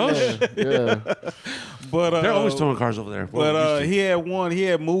 Yeah, yeah, No yeah, shit. yeah. But They're always towing cars over there. But he had one. He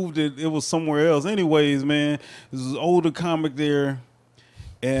had moved it. It was somewhere else. Anyways, man, this was an older comic there,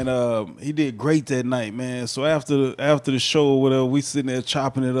 and he did great that night, man. So after the show or whatever, we sitting there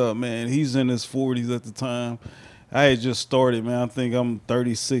chopping it up, man. He's in his 40s at the time. I had just started, man. I think I'm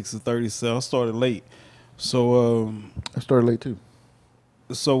 36 or 37. I started late, so I started late too.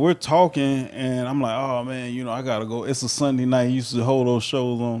 so we're talking, and I'm like, oh man, you know, I gotta go. It's a Sunday night. He used to hold those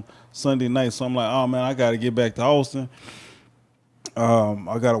shows on Sunday night, so I'm like, oh man, I gotta get back to Austin.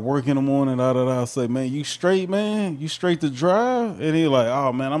 I gotta work in the morning. I say, man, you straight, man? You straight to drive? And he like,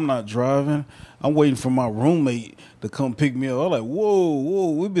 oh man, I'm not driving. I'm waiting for my roommate to come pick me up. I'm like,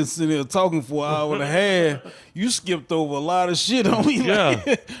 whoa, we've been sitting here talking for an hour and a half. You skipped over a lot of shit on me. Yeah.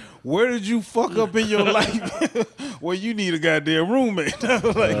 Like, where did you fuck up in your life? Well, you need a goddamn roommate.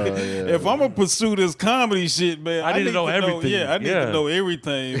 Like, if I'm gonna pursue this comedy shit, man, I need to know everything. Yeah, I need Yeah. to know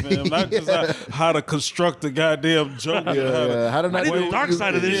everything, man. Not just how to construct a goddamn joke. Yeah, how to I not need the wait- dark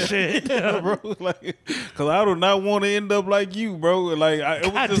side of this shit. Yeah, bro. Like, cause I do not want to end up like you, bro. Like,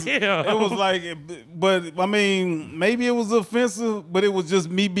 it was just, Goddamn. it was like, but I mean, maybe it was offensive, but it was just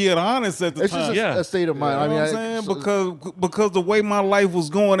me being honest at the It's time. just a state of mind. You know I mean, what I'm saying? Because the way my life was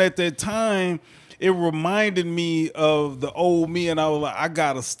going at that time, it reminded me of the old me, and I was like, I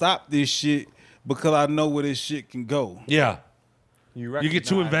gotta stop this shit because I know where this shit can go. Yeah. You get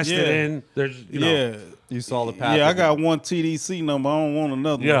too invested Yeah. in. There's, you know. Yeah, You saw the path. yeah. I of got one TDC number. I don't want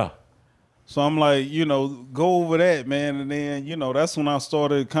another. Yeah. one. So I'm like, you know, go over that, man, and then you know that's when I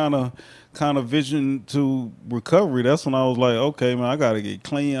started kind of vision to recovery. That's when I was like, okay, man, I gotta get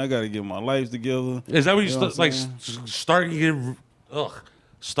clean. I gotta get my life together. Is that when you You know start, like what I'm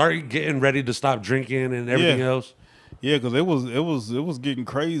start getting ready to stop drinking and everything Yeah. else? Yeah, because it was getting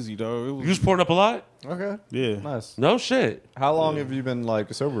crazy, though. It was, You was pouring up a lot? Okay. yeah. Nice. No shit. How long have you been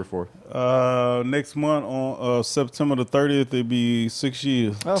like sober for? Next month on September the 30th, it'll be 6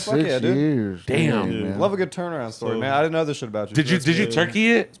 years. Oh fuck 6 yeah, dude. years. Damn. man. Love a good turnaround story, So- man. I didn't know this shit about you. Did you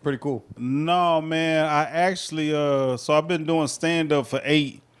turkey it? It's pretty cool. No, man. I actually so I've been doing stand up for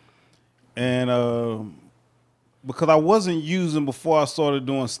 8, and because I wasn't using before I started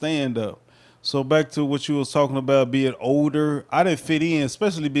doing stand up. So back to what you was talking about being older, I didn't fit in,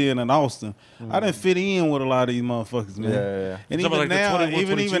 especially being in Austin. I didn't fit in with a lot of these motherfuckers, man. Yeah. And Something even like the now, 21,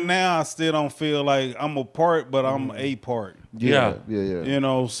 22? even now, I still don't feel like I'm a part, but I'm a part. Yeah. You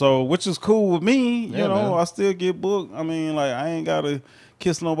know, so which is cool with me. You know, man. I still get booked. I mean, like I ain't gotta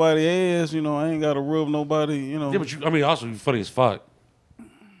kiss nobody ass. You know, I ain't gotta rub nobody. You know. Yeah, but also you're funny as fuck.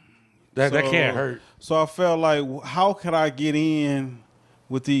 That can't hurt. So I felt like, how could I get in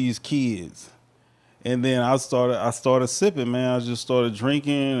with these kids? And then I started sipping, man. I just started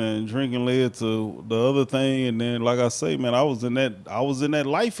drinking, and drinking led to the other thing. And then, like I say, man, I was in that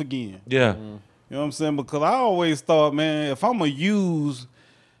life again. Yeah. You know what I'm saying? Because I always thought, man, if I'm a use,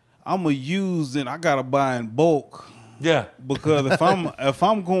 then I gotta buy in bulk. Yeah. Because if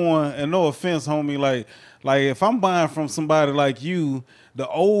I'm going, and no offense, homie, like if I'm buying from somebody like you, the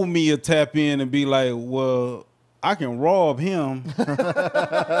old me will tap in and be like, well, I can rob him.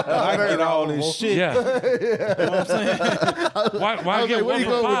 I get all this shit. Yeah. You know what I'm saying? Why get where one you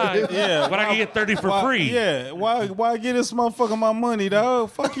for going with $5? this? Yeah. But I can get 30 for free. Yeah. Why get this motherfucker my money, dog?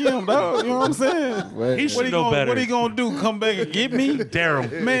 Fuck him, dog. You know what I'm saying? Right. He should know better. What he gonna do? Come back and get me? Dare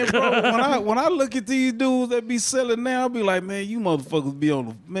him. Man, bro, when I look at these dudes that be selling now, I be like, man, you motherfuckers be on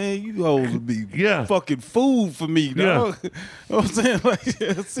the, man, you hoes would be fucking food for me, dog. You know what I'm saying? Like,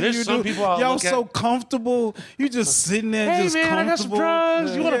 see There's you some people I'll y'all look so at- comfortable. You just sitting there Hey, just man, I got some comfortable.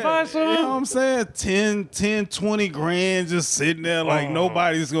 drugs. You want to buy some? You know what I'm saying? 10, 20 grand just sitting there like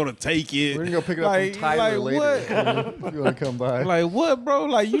nobody's gonna take it. We're gonna go pick it up from Tyler later. What? If you wanna come by. Like what, bro?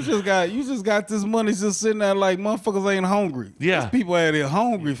 Like you just got this money just sitting there like motherfuckers ain't hungry. Yeah. There's people out there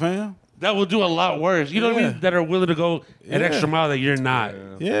hungry, fam. That will do a lot worse. You know what I Yeah. mean? That are willing to go an extra mile that you're not.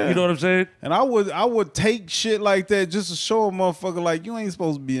 Yeah. You know what I'm saying? And I would take shit like that just to show a motherfucker like you ain't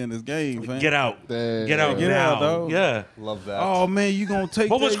supposed to be in this game, fam. Get out. Damn. Get out Get now. out, dog. Yeah. Love that. Oh man, you gonna take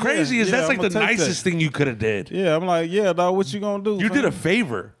But that? what's crazy is that's like I'ma the take nicest thing you could have did. Yeah, I'm like, yeah, dog, what you gonna do? You fam? did a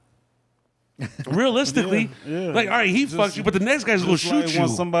favor. Realistically, Yeah. like, all right, he Just- fucked you, but the next guy's gonna Just shoot like you. when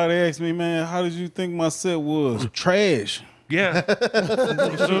somebody asked me, man, how did you think my set was? Trash. Yeah.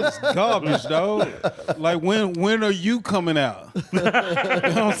 It's garbage, dog. Like when are you coming out? You know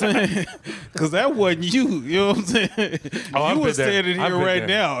what I'm saying? Because that wasn't you. You know what I'm saying? Oh, I've You were been there. standing I've here been right there.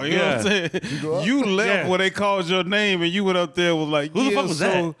 now. You know what I'm saying? You left Yeah. when they called your name and you went up there was like, Who the fuck was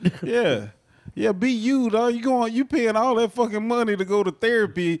that? Yeah. Yeah, be you, dog. You paying all that fucking money to go to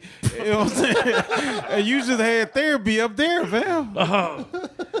therapy. You know what I'm saying? And you just had therapy up there, fam.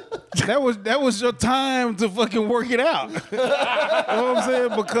 That was your time to fucking work it out. You know what I'm saying?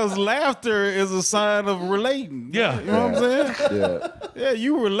 Because laughter is a sign of relating. Yeah. You know what I'm saying? Yeah. Yeah,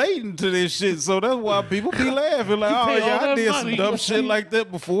 you relating to this shit, so that's why people be laughing. Like, oh pay yeah, all I that did money. some dumb shit like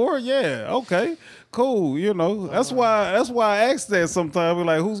that before. Yeah, okay. Cool, you know. That's why I asked that sometimes. We're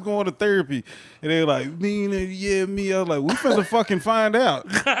like, who's going to therapy? And they're like, me. I was like, we finna fucking find out.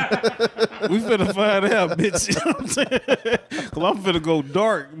 We finna find out, bitch. You know what I'm saying? Cause I'm finna go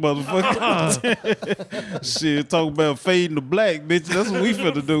dark, motherfucker. Shit, talk about fading to black, bitch. That's what we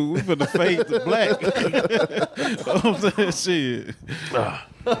finna do. We finna fade to black. You know what I'm saying? Shit.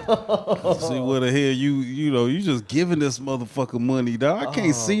 See what the hell you just giving this motherfucker money, dog. I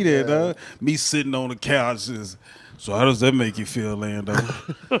can't see that, dog. Me sitting on the couch is. So how does that make you feel, Lando?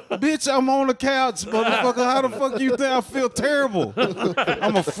 Bitch, I'm on the couch, motherfucker. How the fuck you think I feel terrible?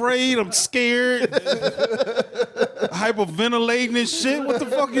 I'm afraid. I'm scared. Hyperventilating and shit. What the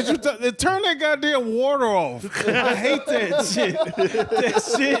fuck is you turn that goddamn water off. I hate that shit.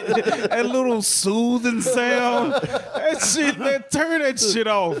 That little soothing sound. Turn that shit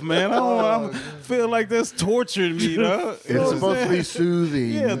off, man. I feel like that's torturing me, dog. It's supposed to be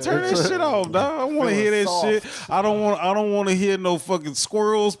soothing. Yeah, turn that shit off, dog. I don't want to hear that shit. I don't want to hear no fucking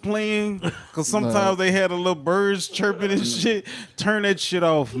squirrels playing, because sometimes they had a little birds chirping and shit. Turn that shit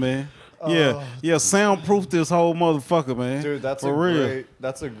off, man. Yeah, soundproof this whole motherfucker, man. Dude, that's For real.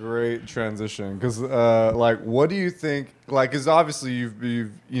 That's a great transition. Because, like, what do you think? Like, because obviously you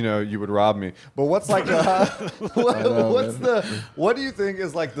would rob me. But what's like, what do you think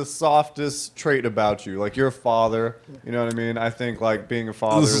is like the softest trait about you? Like, you're a father. You know what I mean? I think like being a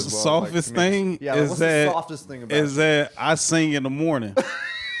father The as well. softest thing Yeah, is what's that the softest thing about is that I sing in the morning.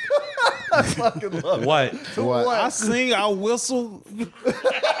 I fucking love it. What? What? I sing, I whistle,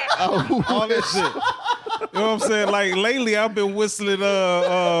 all that shit. You know what I'm saying? Like lately, I've been whistling.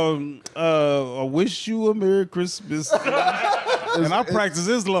 I wish you a Merry Christmas, and I practice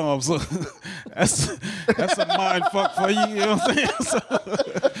Islam, so that's a mind fuck for you. You know what I'm saying? So,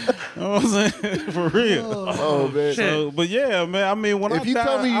 know what I'm saying? For real. Oh man. So, but yeah, man. I mean, when If you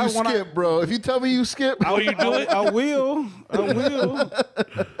tell me you skip, bro. If you tell me you skip, Oh, you do it? I will.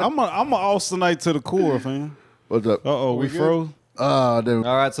 I'm a Austinite to the core, fam. what's up? We froze. Dude.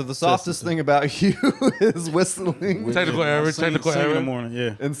 All right, so the softest thing about you is whistling Technical error. Technical Sing in the error. morning,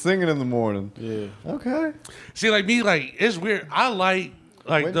 yeah. and singing in the morning. Yeah. Okay. See, like me, like it's weird. I like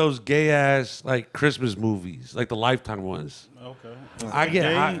those gay ass like Christmas movies, like the Lifetime ones. Okay. I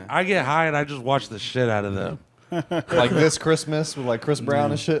get high and I just watch the shit out of them. Like this Christmas with like Chris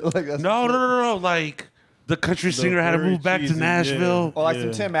Brown and shit. Like that's No. Like the country singer had to very move back to cheesy, Nashville. Or like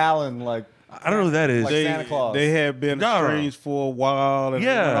some Tim Allen, like I don't know who that is. Like Santa Claus. They had been No. estranged for a while, and they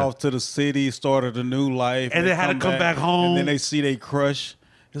Yeah. went off to the city, started a new life, And they had to come back home. And then they see they crush.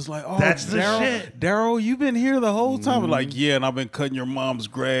 It's like, oh, That's the shit. Daryl, you been here the whole time? Like, yeah, and I've been cutting your mom's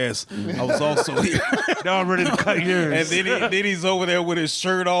grass. I was also here. Now I'm ready to cut yours. And then he's over there with his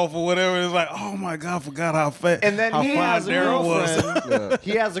shirt off or whatever. It's like, oh my God, I forgot how fat. and then how he fine has a Daryl girlfriend.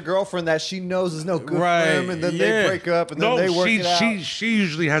 He has a girlfriend that she knows is no good Right, for him, and then yeah. they break up, and no, then they work she it out. she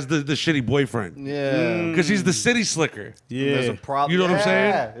usually has the shitty boyfriend Yeah. because he's the city slicker. There's a Yeah. problem. You know what I'm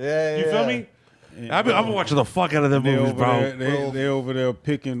saying? Yeah. You feel me? I've been watching the fuck out of them They movies, over bro. there, they over there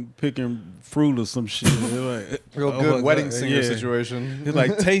picking fruit or some shit. They're like, Real oh good my wedding God, singer yeah. situation. He's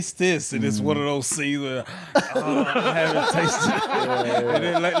like, taste this, and it's one of those scenes where I haven't tasted it. And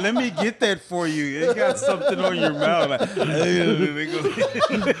then, like, let me get that for you. It got something on your mouth. Like, they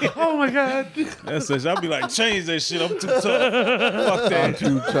go, Oh my god. that's it. I'll be like, change that shit. I'm too tough. Fuck that.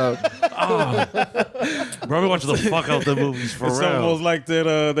 Too tough. Bro, I've been watching the fuck out the movies for It's real. almost like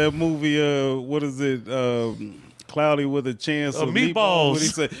that movie. What is it? Cloudy with a Chance of Meatballs. When he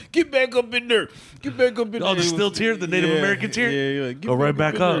said, "Get back up in there. Get back up in there." Oh, the still tier, the Native American tier? Yeah. Get Go right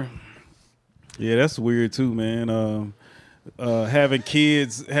back in up. there. Yeah, that's weird too, man. Having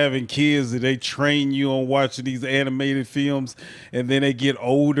kids that they train you on watching these animated films, and then they get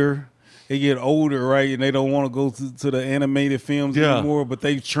older. They get older, right? And they don't want to go to the animated films anymore, but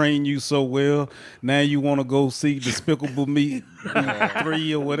they train you so well. Now you want to go see Despicable Me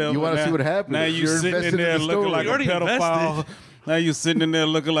 3 or whatever. You want to see what happens. Now you're sitting invested in there the looking story. like You a already pedophile. invested. Now you're sitting in there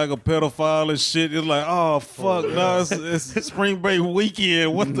looking like a pedophile and shit. It's like, oh, fuck. No, it's spring break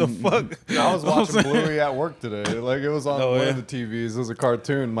weekend. What the fuck? I was watching Bluey at work today. Like it was on Oh, one yeah? of the TVs. It was a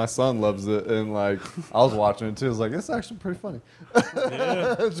cartoon. My son loves it, and like I was watching it too. I was like, it's actually pretty funny.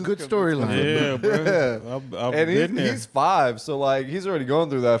 It's a good storyline. Yeah, bro. I've And been there. he's 5, so like he's already going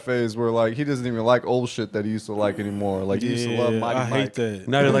through that phase where like he doesn't even like old shit that he used to like anymore. Like he used to love Mighty I Mike. hate that.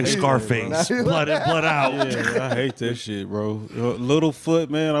 Now you're like Scarface. Blood in, blood out. Yeah, I hate that shit, bro. Littlefoot,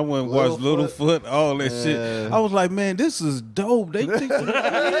 man. I went and watched Littlefoot. Littlefoot, all that shit. I was like, man, this is dope. They think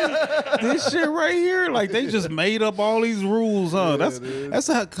this shit right here, like they just made up all these rules, huh? That's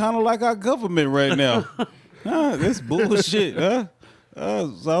kind of like our government right now. Huh? That's bullshit, huh?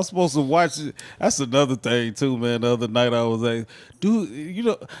 So I was supposed to watch it. That's another thing too, man. The other night I was like, dude, you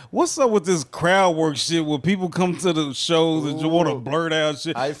know, what's up with this crowd work shit where people come to the shows and just want to blurt out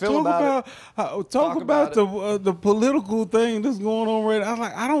shit? How you feel about it? Talk about the political thing that's going on right now. I was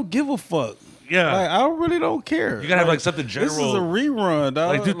like, I don't give a fuck. Yeah. Like, I really don't care. You gotta have like something This is a general. rerun, dog.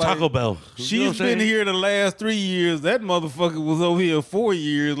 Like do Taco Bell. You know She's what I'm been saying? here the last 3 years. That motherfucker was over here 4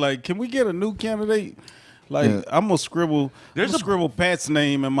 years. Like, can we get a new candidate? Like, I'm gonna scribble. There's I'm gonna scribble Pat's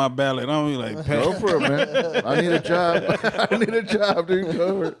name in my ballot. I'm gonna be like, Pat. Go for it, man. I need a job. I need a job, dude.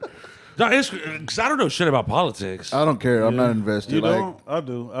 Go for it. No, it's because I don't know shit about politics. I don't care. I'm not invested. You like, don't? I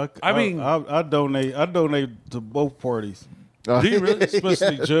do. I mean- I donate. I donate to both parties, Do you really?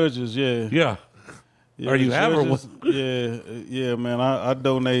 especially judges. Yeah. Yeah. Yeah, Or you the have or judges, yeah, man. I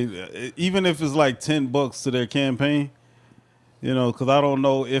donate, even if it's like $10 to their campaign. You know, because I don't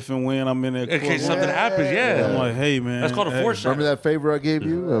know if and when I'm in that In case courtroom. something happens, yeah. I'm like, hey, man. That's called a hey, foresight. remember that favor I gave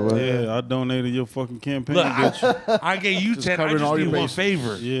you? Yeah, I donated your fucking campaign. Look, bitch. I gave you Just 10. I covering just all need your one bases.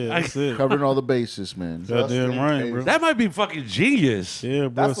 favor. Yeah, I- that's it. Covering all the bases, man. Goddamn right, bro. that might be fucking genius. Yeah,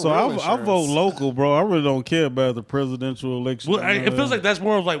 bro. That's So the real I insurance. vote local, bro. I really don't care about the presidential election. Well, it feels like that's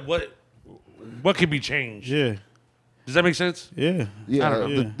more of like what can be changed. Yeah, Does that make sense? yeah. Yeah, I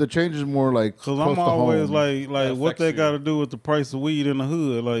don't know. the change is more like Because close I'm to always home. like what affects that you. got to do with the price of weed in the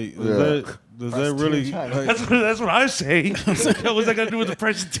hood? Like, Yeah. does that really? China. Like, That's what I say. Yo, what's that got to do with the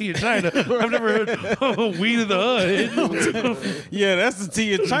price of tea in China? I've never heard weed in the hood. yeah, that's the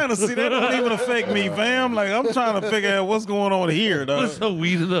tea in China. See, that don't even affect me, fam. Like, I'm trying to figure out what's going on here, dog. What's the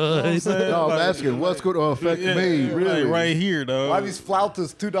weed in the You know what I'm hood? saying? No, I'm Like, asking what's going to affect yeah, me, like, really? right here, dog. Why these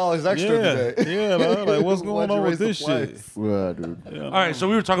flautas $2 extra yeah, today? yeah, dog. Like, what's going Why'd you on with raise this the shit? price? Yeah, dude. All right, so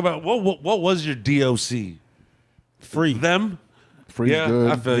we were talking about what was your DOC? Free. Them? Free's Yeah,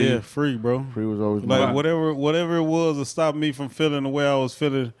 good. I feel Yeah, you. free, bro. Free was always Like mine. whatever it was that stopped me from feeling the way I was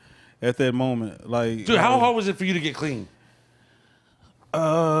feeling at that moment. Like, Dude, how hard was it for you to get clean?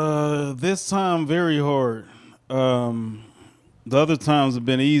 This time very hard. The other times have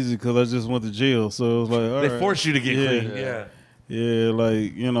been easy because I just went to jail. So it was like, all They right. forced you to get Yeah. clean. Yeah. Yeah,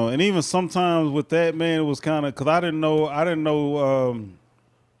 like, you know, and even sometimes with that, man, it was kind of because I didn't know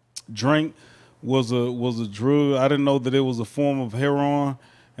drink was a drug. I didn't know that it was a form of heroin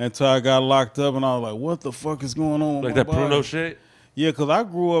until I got locked up, and I was like, what the fuck is going on? Like with that my body? Pruno shit? Yeah, because I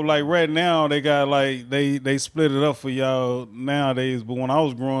grew up like right now they got like they split it up for y'all nowadays, but when I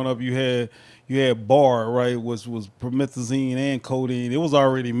was growing up you had bar, right, which was promethazine and codeine. It was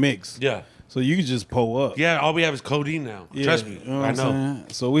already mixed. Yeah. So you could just pull up. Yeah, all we have is codeine now. Yeah, Trust me. you know what I I'm know. saying?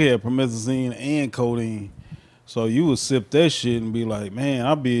 So we had promethazine and codeine. So you would sip that shit and be like, man,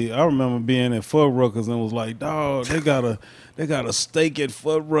 I remember being at Fuddruckers and was like, dog, they got a steak at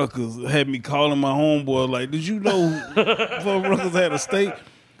Fuddruckers. Had me calling my homeboy like, did you know Fuddruckers had a steak?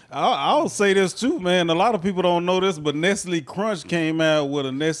 I'll say this too, man. A lot of people don't know this, but Nestle Crunch came out with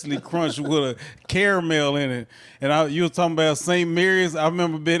a Nestle Crunch with a caramel in it. And you were talking about St. Mary's. I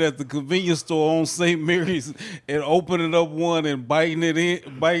remember being at the convenience store on St. Mary's and opening up one and biting it.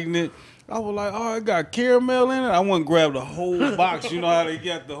 I was like, oh, it got caramel in it. I went and grabbed the whole box. You know how they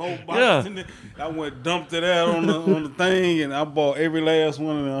got the whole box Yeah. in it? I went and dumped it out on the thing, and I bought every last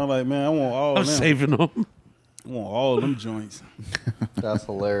one of them. I'm like, man, I want all I'm of them. saving them. I want all of them joints. That's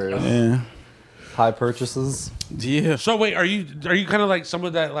hilarious. Yeah. High purchases. Yeah. So wait, are you kind of like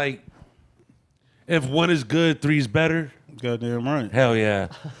someone that like, if one is good, three's better? Goddamn right. Hell yeah.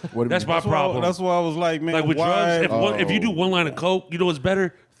 What do you That's mean? my problem. That's why I was like, man, Like with why? drugs, if you do one line of coke, you know what's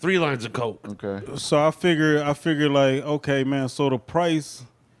better? 3 lines of coke. Okay. So I figure like, okay, man, so the price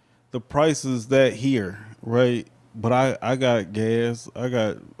is that here, right? But I got gas, I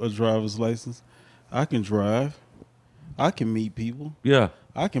got a driver's license, I can drive, I can meet people, Yeah.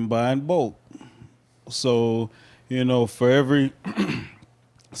 I can buy in bulk. So, you know, for every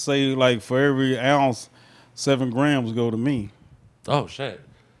say like for every ounce, 7 grams go to me. Oh shit.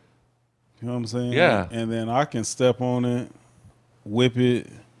 You know what I'm saying? Yeah. And then I can step on it, whip it,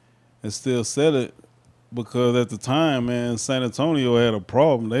 and still sell it. Because at the time, man, San Antonio had a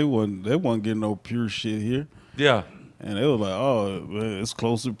problem. They wasn't getting no pure shit here. Yeah. And they was like, oh, man, it's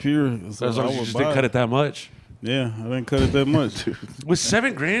close to pure. So As long I as you would just buy didn't cut it that much. Yeah, I didn't cut it that much. With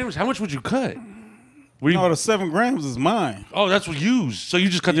 7 grams, how much would you cut? Were you, No, the 7 grams is mine. oh, that's what you used. So you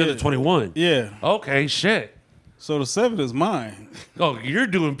just cut the Yeah. other 21. Yeah. Okay, shit. So the 7 is mine. Oh, you're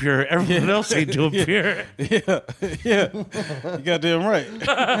doing pure. Everyone else ain't doing pure. Yeah. Yeah. You goddamn right.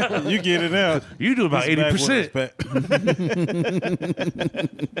 You get it now. You do about It's 80%. backwards, Pat.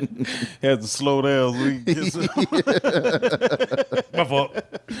 Had to slow down. So we can get My fault.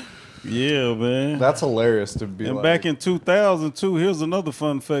 yeah, man. That's hilarious to be And like. back in 2002, here's another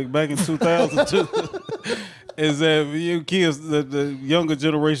fun fact. Back in 2002, is that you kids, the younger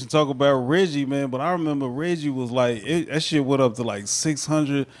generation talk about Reggie, man. But I remember Reggie was like, that shit went up to like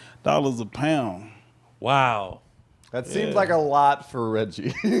 $600 a pound. Wow. That seems like a lot for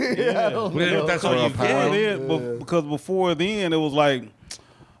Reggie. I don't Well, know. that's all you Before get. then, because before then, it was like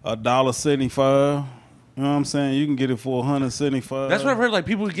 $1.75. You know what I'm saying? You can get it for $175. That's what I've heard. Like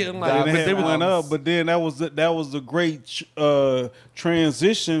people were getting like, And but it they were went up, but then that was the great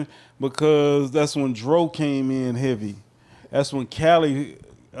transition because that's when Dro came in heavy. That's when Cali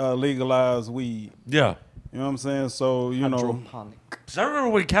legalized weed. Yeah. You know what I'm saying? So you know, Hydroponic. Cause I remember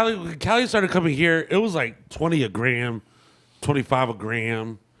when Cali started coming here, it was like 20 a gram, 25 a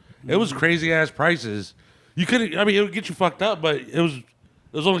gram. It was crazy ass prices. You couldn't. I mean, it would get you fucked up, but it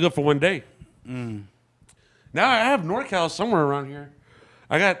was only good for one day. Now I have NorCal somewhere around here.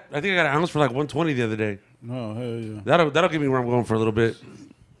 I think I got an ounce for like 120 the other day. oh hell yeah. That'll get me where I'm going for a little bit.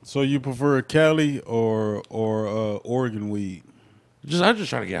 So you prefer Cali or Oregon weed? I'm just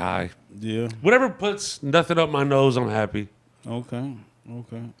trying to get high. Yeah. Whatever puts nothing up my nose, I'm happy. Okay.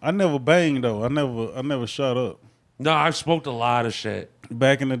 I never banged though. I never shot up. No, I've smoked a lot of shit.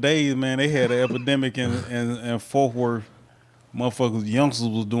 Back in the days, man, they had an epidemic in Fort Worth. Motherfuckers, youngsters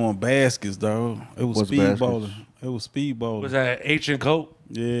was doing baskets, dog. It was What's speedballing. baskets? It was speedballing. Was that H and Coke?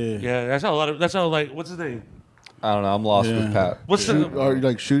 Yeah. Yeah, that's how like what's his name? I don't know. I'm lost Yeah. with Pat. What's Are you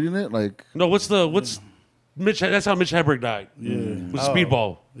like shooting it? Like Mitch? That's how Mitch Hedberg died. Yeah. With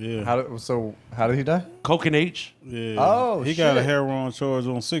speedball, Yeah. How did he die? Coke and H. Yeah. Oh, he got a shit. heroin charge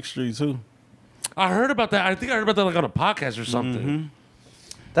on 6th Street too. I heard about that. I think I heard about that like on a podcast or something.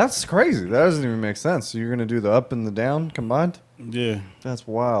 That's crazy. That doesn't even make sense. So you're gonna do the up and the down combined? Yeah. That's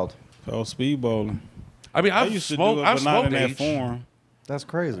wild. Called speedballing. I mean, I I've used to smoked. do it, I've but not in smoked that H. form. That's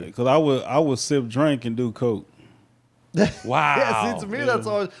crazy. Because I would sip drink and do coke. Wow. Yeah, see, to me, that's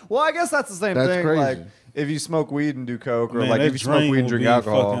always. Well, I guess that's the same That's thing. crazy. Like, if you smoke weed and do coke, or Man, like that if you smoke weed and would drink be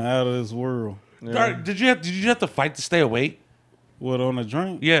alcohol. fucking out of this world. Dark, did you have to fight to stay awake? What, on a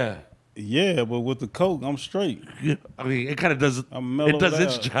drink? Yeah. Yeah, but with the coke, I'm straight. I mean, it kind of does. I'm mellowed It does out.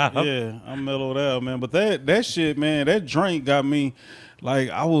 its job. Yeah, I'm mellowed out, man. But that shit, man, that drink got me, like,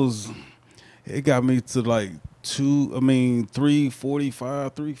 it got me to like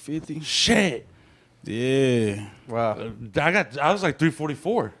 345, 350. Shit. Yeah. Wow. I was like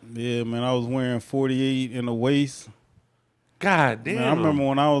 344. Yeah, man, I was wearing 48 in the waist. God damn. Man, I remember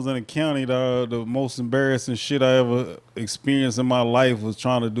when I was in the county, the most embarrassing shit I ever experienced in my life was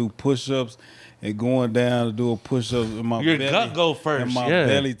trying to do push-ups and going down to do a push-up and my Your belly, gut go first. and my yeah.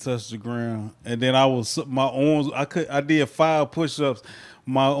 belly touched the ground. And then my arms, I did 5 push-ups.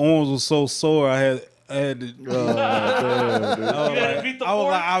 My arms were so sore, I had to. I was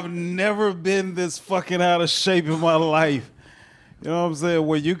like, I've never been this fucking out of shape in my life. You know what I'm saying?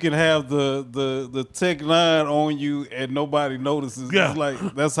 Where you can have the Tech 9 on you and nobody notices. Yeah. It's like,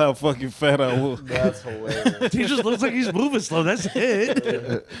 that's how fucking fat I was. That's hilarious. He just looks like he's moving slow. That's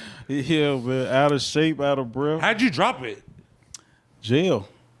it. Yeah, man. Out of shape, out of breath. How'd you drop it? Jail.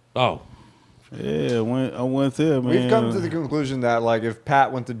 Oh. Yeah, I went there, man. We've come to the conclusion that like if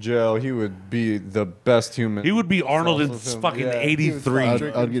Pat went to jail, he would be the best human. He would be Arnold in Off of him. fucking Yeah, he would 83. stop I'd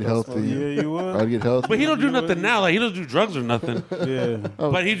drinking, get stop healthy. smoking. Yeah, you would. I'd get healthy. But he don't do nothing now. Like he don't do drugs or nothing. Yeah.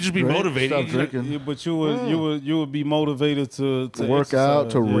 But he'd just be Drink, motivated. stop He's like, drinking. Yeah, but you would be motivated to Work out,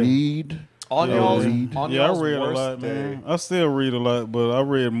 exercise, to yeah. read. On Yeah. y'all's, Read. on Yeah, I y'all's read a worst lot, day. man. I still read a lot, but I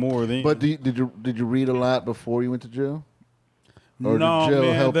read more than. But did you read a lot before you went to jail? Or no, did jail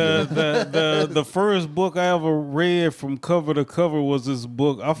man. help you? The first book I ever read from cover to cover was this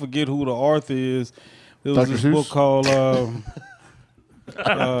book. I forget who the author is. It was Dr. this Seuss? book called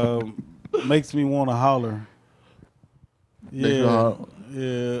 "Makes Me Want to Holler." Makes Me Yeah, Holler.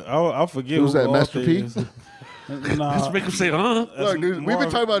 yeah. I forget. Who's who that, the Master author P? is. Nah, just make him say, huh? Look, dude, we've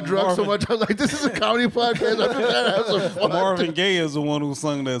been talking about drugs so much. I was like, this is a comedy podcast. I'm just trying to have some fun. Marvin Gaye is the one who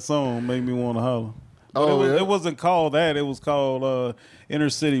sung that song, "Make Me Want to Holler." But Oh, yeah? it wasn't called that. It was called Inner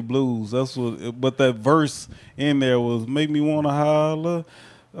City Blues. That's what. But that verse in there was "Make Me Want to Holler."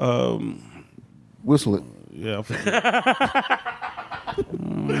 Whistle it. Yeah, I forget.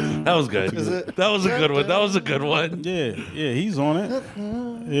 That was good. That was a good one. That was a good one. yeah, he's on it.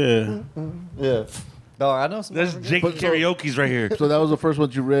 Yeah, Yeah. No, I know some. That's Jake But so- Karaoke's right here. So that was the first one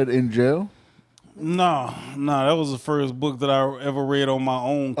you read in jail? no, that was the first book that I ever read on my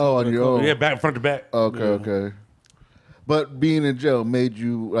own. Oh, on your own. Yeah, back front to back. Okay, okay. But being in jail made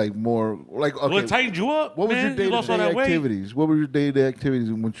you like more like okay. Well, it tightened you up. What was man. your You lost all day-to-day that weight. activities? What were your day-to-day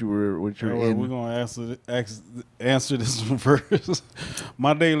activities when you were We're in? gonna answer this one first.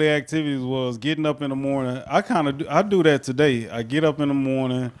 My daily activities was getting up in the morning. I do that today. I get up in the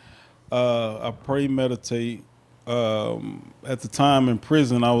morning. I pray, meditate. At the time in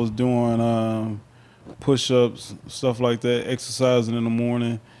prison, I was doing push-ups, stuff like that, exercising in the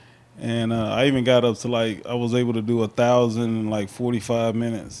morning, and I even got up to like I was able to do 1,000 in like 45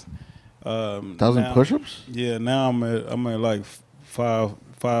 minutes. 1,000 now- push-ups? Yeah, now I'm at like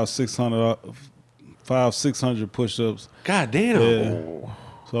 600 push-ups. God damn. Yeah.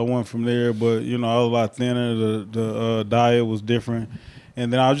 So I went from there, but I was a lot thinner. The diet was different,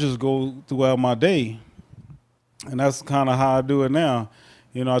 and then I just go throughout my day, and that's kind of how I do it now.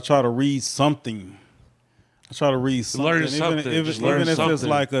 I try to read something. Learn something. Just Even learn if it's something.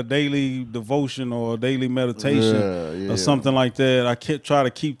 like a daily devotion or a daily meditation Yeah. or something like that. I try to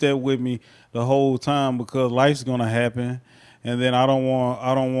keep that with me the whole time because life's gonna happen, and then I don't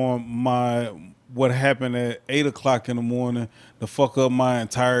want what happened at 8:00 in the morning to fuck up my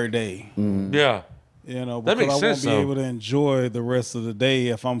entire day. Yeah. Because That makes I sense, won't be though. able to enjoy the rest of the day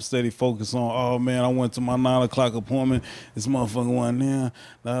if I'm steady focused on, oh man, I went to my 9:00 appointment. This motherfucker went there,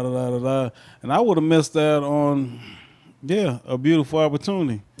 da da da da da, and I would have missed out on, a beautiful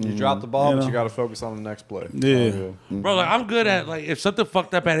opportunity. You drop the ball, You but know? you got to focus on the next play. Yeah. Bro, like I'm good at like if something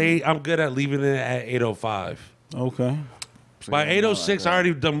fucked up at 8, I'm good at leaving it at 8:05. Okay. By 8:06, I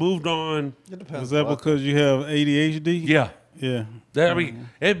already done moved on. It depends. Is that because you have ADHD? Yeah. Yeah. I mean,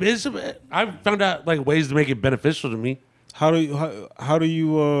 it is. I found out like ways to make it beneficial to me. How do you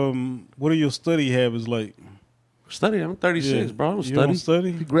what are your study habits like? Study. I'm 36, Yeah. bro. I don't You don't study.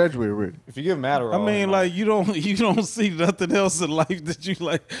 He study? graduated already. If you give him Adderall, I mean, he like you don't see nothing else in life that you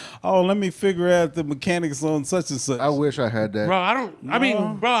like. Oh, let me figure out the mechanics on such and such. I wish I had that. Bro, I don't. I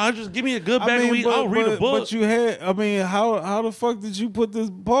mean, bro, I just give me a good bag of weed. I'll read a book. But you had. I mean, how the fuck did you put this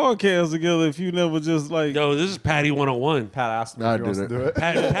podcast together if you never just like? Yo, this is Patty 101. Pat asked me I if he wants did to it. do it.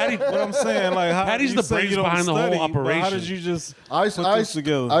 Patty, What I'm saying, like, how Patty's you the say brains you don't behind the whole study, but operation. How did you just I put this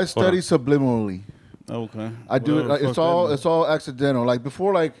together? I study subliminally. Okay, I do it. Like, it's all accidental. Like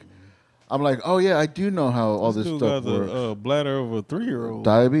before, like I'm like, oh yeah, I do know how all this stuff got works. the bladder of a 3-year-old.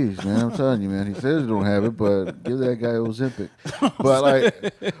 Diabetes, man. I'm telling you, man. He says he don't have it, but give that guy Ozempic. But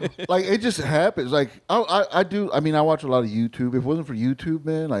like it just happens. Like I do. I mean, I watch a lot of YouTube. If it wasn't for YouTube,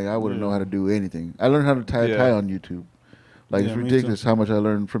 man, like I wouldn't know how to do anything. I learned how to tie a tie on YouTube. Like it's me ridiculous how much I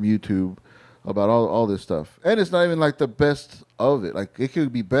learned from YouTube about all this stuff. And it's not even like the best of it. Like it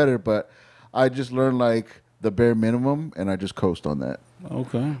could be better, but I just learned like the bare minimum, and I just coast on that.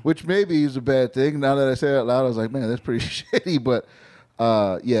 Okay. Which maybe is a bad thing. Now that I say it out loud, I was like, man, that's pretty shitty. But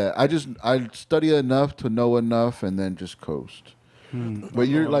yeah, I study enough to know enough, and then just coast. But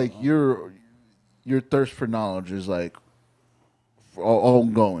you're like your thirst for knowledge is like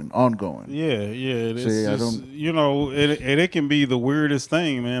ongoing. Yeah. It's See, I just, don't- you know, and it can be the weirdest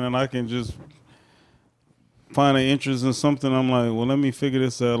thing, man, and I can just find an interest in something. I'm like, well, let me figure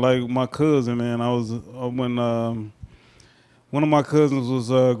this out. Like my cousin, man, I was when one of my cousins was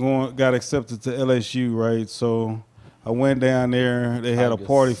got accepted to LSU, right? So I went down there. They had a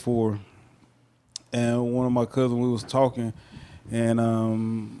party for her. And one of my cousins, we was talking, and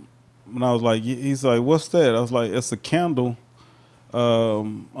when I was like, he's like, what's that? I was like, it's a candle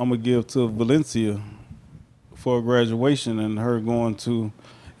I'm gonna give to Valencia for a graduation and her going to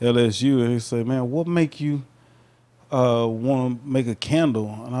LSU. And he said, man, what make you want to make a candle?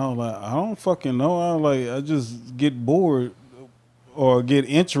 And I was like, I don't fucking know. I was like, I just get bored or get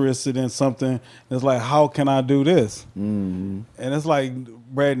interested in something. It's like, how can I do this? Mm-hmm. And it's like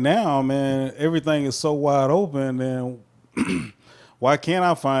right now, man, everything is so wide open. And why can't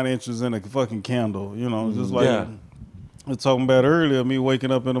I find interest in a fucking candle? You know, just like we were talking about earlier, me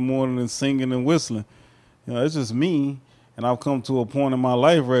waking up in the morning and singing and whistling. You know, it's just me. And I've come to a point in my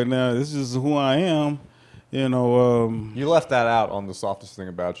life right now. This is who I am. You know, You left that out on the softest thing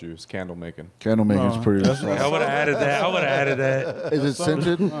about you is candle making. Candle making is pretty. I would have added that. Is it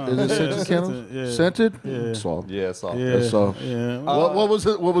scented? Is it scented candles? yeah. Scented? Yeah. Soft. Yeah, soft. yeah, That's soft. yeah. What was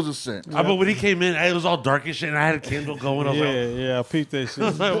it? What was the scent? But when he came in, it was all dark and shit, and I had a candle going. I was Yeah, I peeped that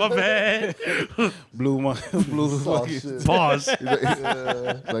shit. like, my bad. blew the fucking Pause.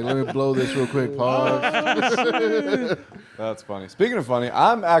 Like, let me blow this real quick. Pause. That's funny. Speaking of funny,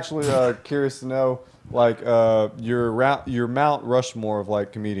 I'm actually curious to know, like, your Mount Rushmore of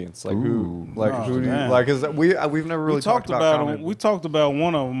like comedians, like who do you damn. like? Is that we've never really we talked about comedy. him. We talked about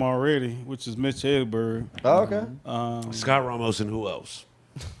one of them already, which is Mitch Hedberg. Oh, okay. Scott Ramos and who else?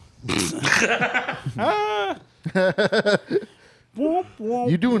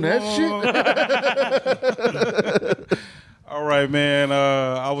 You doing that shit? All right, man.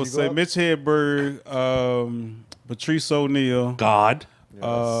 I would say Mitch Hedberg, Patrice O'Neal. God.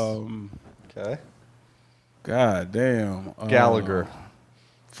 Okay. God damn. Gallagher.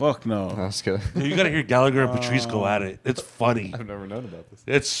 Fuck no. That's good. Dude, you got to hear Gallagher and Patrice go at it. It's funny. I've never known about this.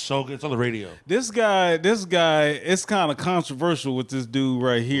 It's so good. It's on the radio. This guy, it's kind of controversial with this dude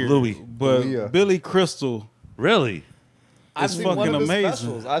right here. Louis. But Louis. Billy Crystal Really? is I've seen one fucking of his amazing.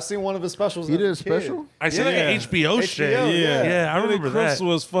 specials. I've seen one of his specials. He as did a kid. special? I see like an HBO shit. HBO, Yeah, I Billy remember that.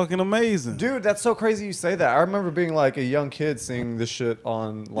 Crystal is fucking amazing. Dude, that's so crazy you say that. I remember being like a young kid seeing this shit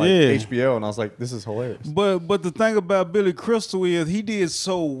on like Yeah. HBO, and I was like, this is hilarious. But the thing about Billy Crystal is he did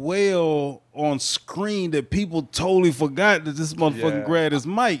so well on screen that people totally forgot that this motherfucker Yeah. grabbed his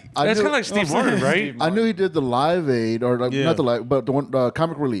mic. I That's knew- kind of like Steve you know what I'm Martin, right? Steve I knew he did the Live Aid, or like, Yeah. not the Live, but the one,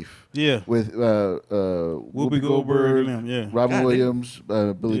 Comic Relief. Yeah. With Whoopi Goldberg Goldberg, and them, yeah. Robin God, Williams,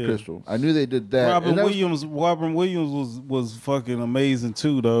 Billy Yeah. Crystal. I knew they did that. Robin And that was- Williams was fucking amazing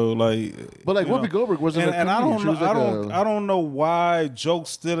too, though. Like, But like you know. Whoopi Goldberg wasn't and, a and I comedian. don't She know, was like I don't know why Joke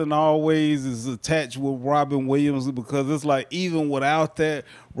Still and Always is attached with Robin Williams, because it's like even without that,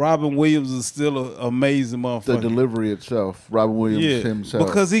 Robin Williams is still an amazing the motherfucker. delivery itself. Robin Williams himself.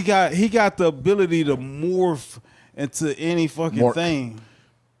 because he got the ability to morph into any fucking Mork. thing.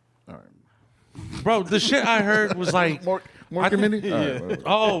 Bro, the shit I heard was like, Mork I and think- Mindy? Yeah. All right, whatever.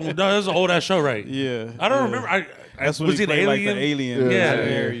 oh, no, that's an old ass show, right? Yeah, I don't yeah. remember. That's when was he he an played alien? like the alien. Yeah. Yeah. I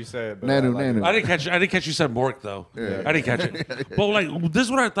dare you say it, but Nanu, I like Nanu. it. I didn't catch you said Mork though. Yeah. I didn't catch it. But like this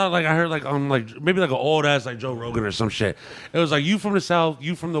is what I thought. Like I heard like on like maybe like an old ass like Joe Rogan or some shit. It was like you from the south,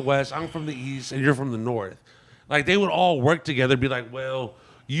 you from the west, I'm from the east, and you're from the north. Like they would all work together, be like, well,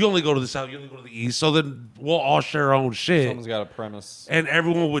 you only go to the south, you only go to the east, so then we'll all share our own shit. Someone's got a premise. And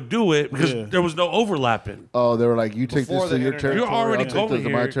everyone would do it because there was no overlapping. Oh, they were like, you take Before this to the your internet. territory. You're already I'll take this going to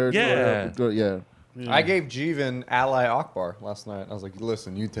my here. territory. Yeah. Yeah. I gave Jeevan Ally Akbar last night. I was like,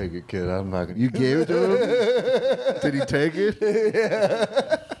 listen, you take it, kid. I'm not going to. You gave it to him? Did he take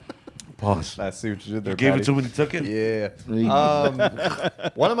it? Pause. I see what you did there, Gave Patty. it to him when he took it? Yeah.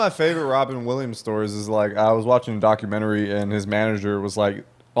 One of my favorite Robin Williams stories is like I was watching a documentary and his manager was like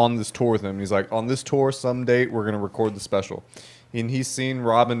on this tour with him. He's like, on this tour, some date we're gonna record the special. And he's seen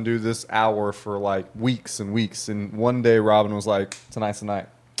Robin do this hour for like weeks and weeks. And one day Robin was like, tonight's the night.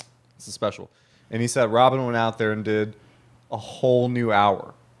 It's a special. And he said Robin went out there and did a whole new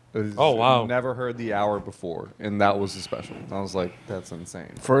hour. Oh, wow. Never heard the hour before, and that was the special. I was like, that's insane.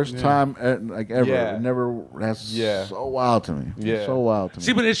 First time like ever. Yeah. It never. That's Yeah. so wild to me. Yeah. So wild to me.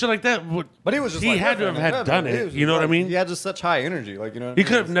 See, but it's shit like that. But he was just he like, had to have had done He it. was You know just what I like- mean? He had just such high energy, like you know. What He I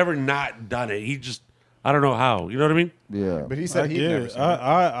could mean? have never not done it. He just, I don't know how. You know what I mean? Yeah. But he I said he'd get never it. seen it.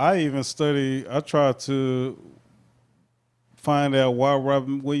 I even studied. I tried to find out why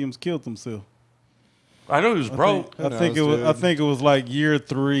Robin Williams killed himself. I know he was broke. I think it was. dude? I think it was like year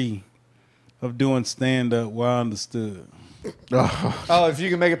 3 of doing stand up where I understood. Oh, if you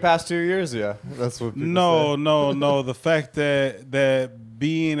can make it past 2 years, yeah, that's what. People No. The fact that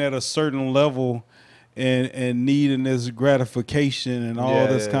being at a certain level and needing this gratification and all Yeah,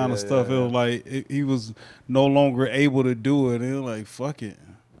 this yeah, kind of yeah, stuff, yeah, it was like he was no longer able to do it. It was like fuck it.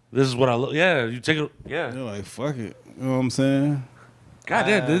 This is what I look. Yeah, you take it. Yeah. They're like fuck it. You know what I'm saying? God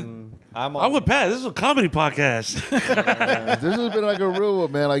damn, dude. I'm with Pat. This is a comedy podcast. This has been like a real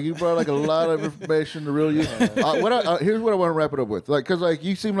one, man. Like you brought like a lot of information to real you. Here's what I want to wrap it up with. Like, cause like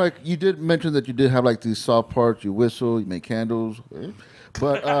you seem like you did mention that you did have like these soft parts. You whistle, you make candles,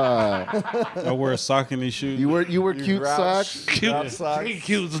 but I wear stocking shoes. you wear cute socks. Cute.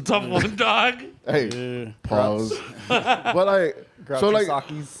 Cute is a tough one, dog. Hey, pause. But like, so like.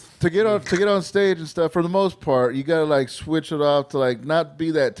 Sakis. To get on stage and stuff, for the most part, you gotta like switch it off to like not be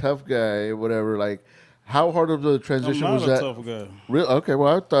that tough guy or whatever. Like, how hard of the I'm transition not was a that? tough guy. Real? Okay,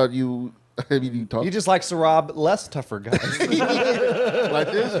 well I thought you. I mean, you talk He just likes to rob less tougher guys.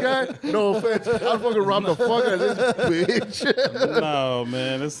 like this guy. No offense, I'm fucking rob the fuck out of this bitch. No,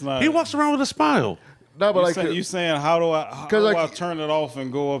 man, it's not. He walks around with a smile. No, but You saying how do I like- turn it off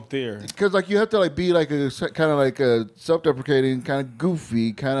and go up there? because like you have to like be like a kind of like a self-deprecating, kind of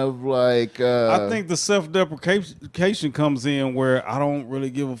goofy, kind of like. I think the self-deprecation comes in where I don't really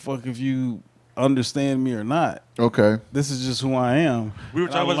give a fuck if you understand me or not. Okay. This is just who I am. We were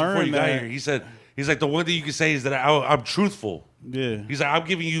And talking I about this before you learned got that- here. He said, he's like, the one thing you can say is that I'm truthful. Yeah. He's like, I'm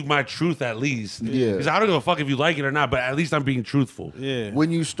giving you my truth at least. Yeah. He's like, I don't give a fuck if you like it or not, but at least I'm being truthful. Yeah.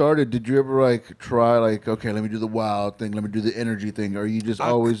 When you started, did you ever like try like okay, let me do the wild thing, let me do the energy thing, or you just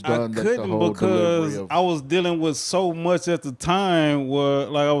always done I like, couldn't the whole because delivery of? I was dealing with so much at the time where,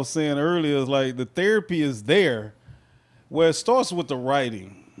 like I was saying earlier, it's like the therapy is there. Where it starts with the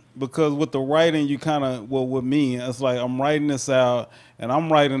writing. Because with the writing, you kind of, well, with me, it's like I'm writing this out and I'm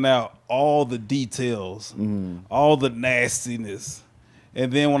writing out all the details, all the nastiness.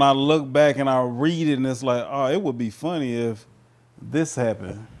 And then when I look back and I read it and it's like, oh, it would be funny if this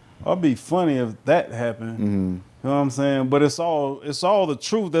happened. Or it'd be funny if that happened. You know what I'm saying? But it's all the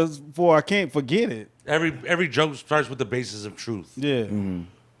truth. That's for I can't forget it. Every joke starts with the basis of truth. Yeah.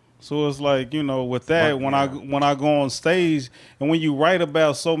 So it's like, you know, with that, when I go on stage and when you write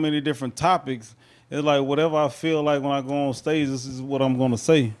about so many different topics, it's like whatever I feel like when I go on stage, this is what I'm gonna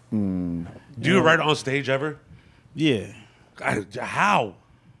say. Do you write on stage ever? Yeah. How?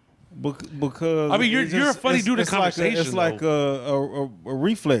 Because I mean, you're it's a funny dude in conversation, It's like a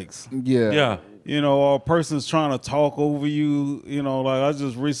reflex. Yeah. Yeah. You know, or a person's trying to talk over you. You know, like I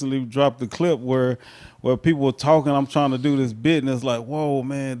just recently dropped the clip where people were talking. I'm trying to do this bit, and it's like, whoa,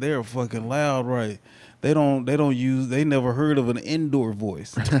 man, they're fucking loud, right? They never heard of an indoor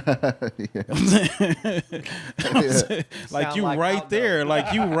voice. Like you like right outdoor. there,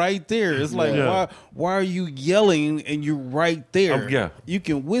 like you right there. It's like why are you yelling and you right there? Yeah. You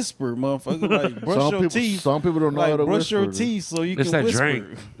can whisper, motherfucker. Like brush your teeth. Some people don't know how Like to brush your whisper. teeth so you It's can that whisper. drink.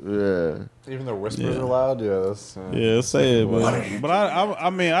 Yeah. Even though whispers are loud, yeah, that's. Yeah, it's sad, but I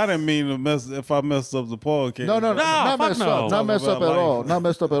mean, I didn't mean to mess up the podcast. No, not fuck messed no. up. Not messed up at About all. life. Not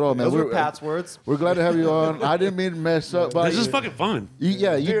messed up at all, man. Those were Pat's words. We're glad to have you on. I didn't mean to mess up. But This is fucking fun. you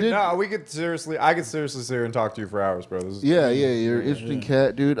Dude, did. no, I could seriously sit here and talk to you for hours, bro. This is Yeah, you're an interesting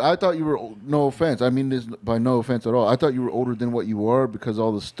cat, dude. I thought you were, no offense. I mean this by no offense at all. I thought you were older than what you are because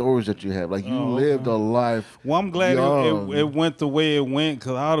all the stories that you have. Like, you lived a life. Well, I'm glad young. it went the way it went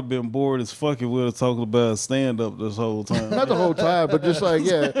because I would have been bored as was fucking with her talking about stand up this whole time. Not the whole time, but just like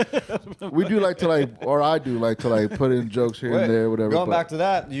we do like to or I do like to put in jokes here and there, whatever. Going back to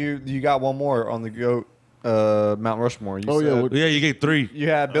that, you got one more on the GOAT Mount Rushmore. You Yeah, you get 3. You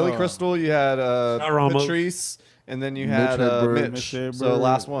had Billy Crystal, you had Ramos. Patrice, and then you had Mitch. Hedberg, So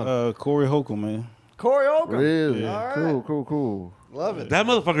last one. Corey Holcomb, man. Corey Holcomb. Really? Yeah. All right. Cool. Love it. That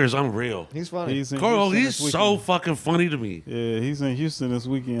motherfucker is unreal. He's funny. He's in Corey, Houston he's this so weekend. fucking funny to me. Yeah, he's in Houston this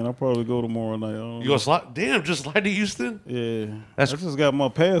weekend. I'll probably go tomorrow night. You gonna slide? Damn, just slide to Houston? Yeah. I That's- just got my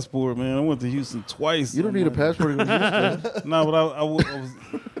passport, man. I went to Houston twice. You don't need a passport to go to Houston. No, but I was.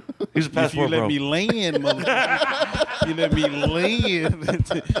 He's a If you passport, let bro. me land, motherfucker. You let me land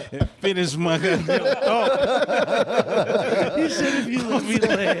and finish my goddamn thought. He said if you let me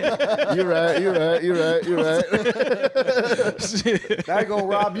land. You're right. That gonna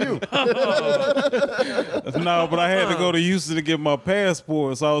rob you. No, but I had to go to Houston to get my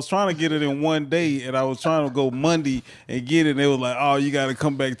passport. So I was trying to get it in one day, and I was trying to go Monday and get it. And they was like, oh, you got to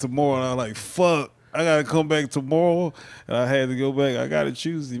come back tomorrow. And I was like, fuck. I got to come back tomorrow. And I had to go back. I got it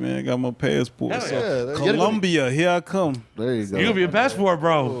Tuesday, man. I got my passport. Hell So yeah. Columbia, here I come. There you go. You gonna be a passport,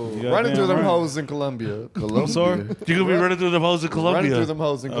 bro. Running through them right. hoes in Columbia. Columbia. I'm sorry? You gonna be running through the hoes in Running through Columbia. them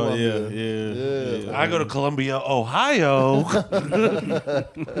hoes in Oh, Columbia. yeah. I go to Columbia, Ohio.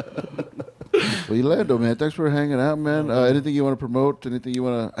 Well, Lando, man, thanks for hanging out, man. Anything you want to promote? Anything you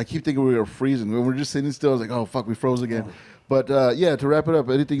want to? I keep thinking we were freezing. When we're just sitting still, I was like, oh, fuck, we froze again. But, yeah, to wrap it up,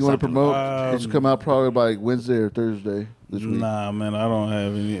 anything you want to promote? It's come out probably by Wednesday or Thursday this week. Nah, man, I don't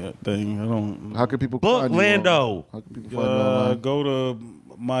have anything. I don't. How can people Book find you? Lando. How can people find you online? Go to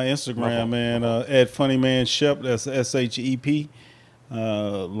my Instagram, man, at Funnyman Shep. That's SHEP.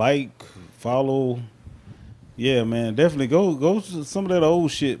 Like, follow. Yeah, man, definitely go to some of that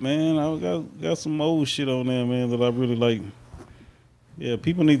old shit, man. I got some old shit on there, man, that I really like. Yeah,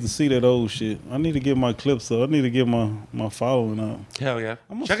 people need to see that old shit. I need to get my clips up. I need to get my following up. Hell yeah.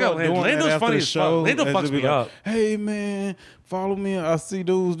 I'm gonna Check start out doing Lando. that Lando's after funny the as show. fuck. Lando and fucks just be me like, up. Hey man, follow me. I see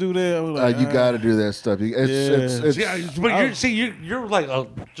dudes do that. I'm like, You got to do that stuff. It's Yeah, but you're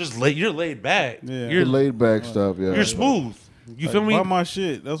like just you're laid back. Yeah. the You're laid back stuff, yeah. you're smooth. You feel me? Buy my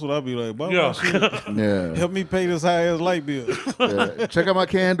shit. That's what I be like. Buy Yeah. my shit. Yeah. Help me pay this high ass light bill. Yeah. Check out my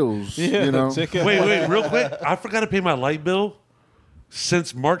candles. Yeah, you know. check it Wait, out. real quick. I forgot to pay my light bill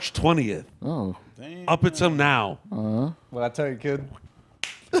since March 20th Oh. up until now. What I tell you, kid?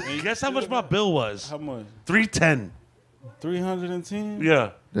 Guess how much my bill was? How much? $310. 310?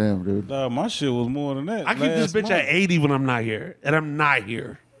 Yeah. Damn, dude. Nah, my shit was more than that. I keep this bitch at 80 when I'm not here, and I'm not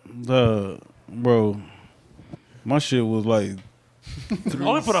here. Bro, my shit was like I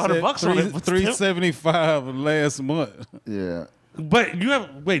only put $100 on it. What's the tip? $375 last month. Yeah. But do you have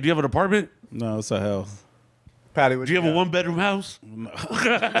an apartment? No, it's a house. Patty, what Do you have a 1-bedroom house?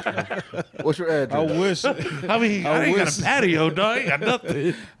 What's your I address? wish. I mean, I ain't got wish- a patio, dog. I ain't got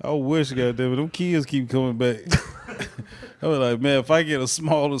nothing. I wish, goddamn it, them kids keep coming back. I was like, man, if I get a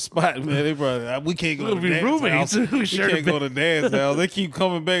smaller spot, man, they probably we can't go We'll to be dad's roommates. house. We We share can't the go to dad's house. They keep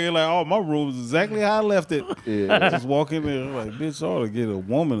coming back and like, oh, my room is exactly how I left it. Yeah. Just walk in there, like, bitch, I ought to get a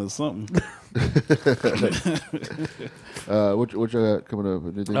woman or something. What you got coming up?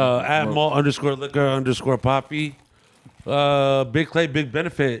 Anything? At malt_liquor_poppy. Big Clay, Big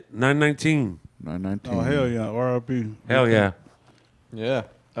Benefit, 919. 919. Oh hell yeah, R.I.P. Hell yeah. Yeah.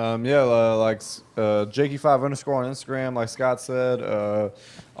 Like Jakey5_ on Instagram, like Scott said,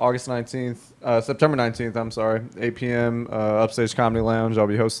 September 19th, I'm sorry, 8 p.m., Upstage Comedy Lounge. I'll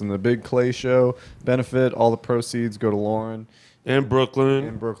be hosting the Big Clay Show benefit. All the proceeds go to Lauren In Brooklyn.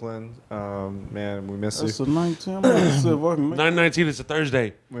 in Brooklyn. Man, we miss That's you. a 19. I'm gonna see if I can make 919 is a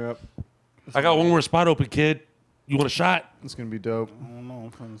Thursday. Yep. I got one more spot open, kid. You want a shot? It's going to be dope. I don't know.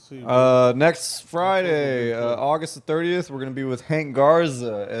 I'm trying to see. Next Friday, August the 30th, we're going to be with Hank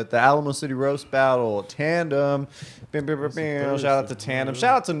Garza at the Alamo City Roast Battle. Tandem. Bam, bam, bam, bam. Shout out to Tandem.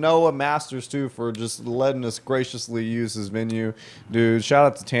 Shout out to Noah Masters, too, for just letting us graciously use his venue. Dude, shout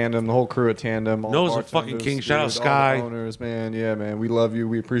out to Tandem, the whole crew at Tandem. all the Noah's a fucking bartenders, king. Shout out all the Sky. owners, man. Yeah, man. We love you.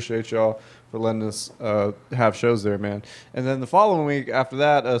 We appreciate y'all for letting us have shows there, man. And then the following week after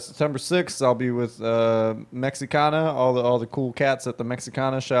that, September 6th, I'll be with Mexicana, all the cool cats at the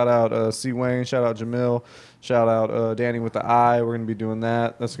Mexicana. Shout out C. Wayne, shout out Jamil, shout out Danny with the eye. We're going to be doing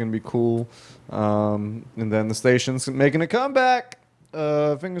that. That's going to be cool. And then the station's making a comeback.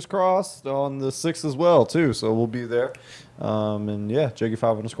 Fingers crossed on the 6th as well, too. So we'll be there. And yeah,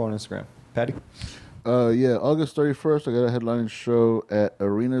 Jakey5_ on Instagram. Patty? Yeah, August 31st, I got a headlining show at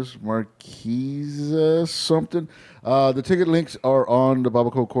Arenas Marquise something. The ticket links are on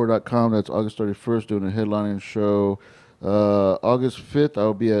thebarbacoacore.com. That's August 31st, doing a headlining show. August 5th,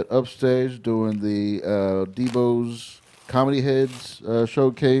 I'll be at Upstage doing the Debo's Comedy Heads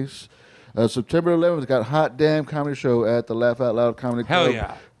showcase. September 11th, got Hot Damn Comedy Show at the Laugh Out Loud Comedy Club. Hell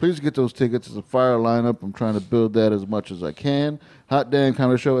yeah. Please get those tickets. It's a fire lineup. I'm trying to build that as much as I can. Hot Damn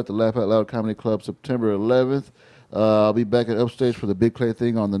Comedy Show at the Laugh Out Loud Comedy Club, September 11th. I'll be back at Upstage for the Big Play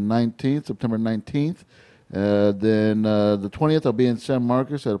thing on the 19th, September 19th. Then the 20th, I'll be in San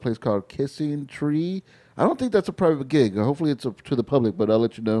Marcos at a place called Kissing Tree. I don't think that's a private gig. Hopefully it's to the public, but I'll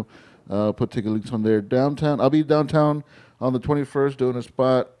let you know. Put ticket links on there. Downtown, I'll be downtown on the 21st doing a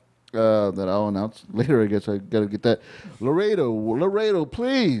spot that I'll announce later. I guess I got to get that. Laredo,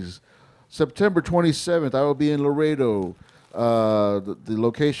 please. September 27th, I will be in Laredo. The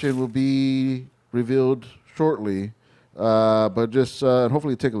location will be revealed shortly, but just and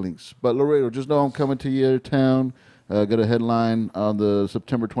hopefully ticket links. But Laredo, just know I'm coming to your town. Got a headline on the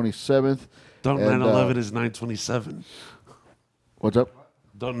September 27th. Don't 9/11 is 9/27. What's up?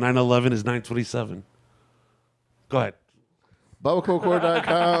 Don't 9/11 is 9/27. Go ahead.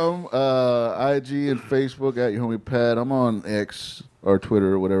 BabaCodeCore.com, IG and Facebook at your homie Pat. I'm on X or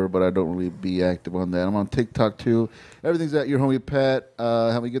Twitter or whatever, but I don't really be active on that. I'm on TikTok too. Everything's at your homie Pat.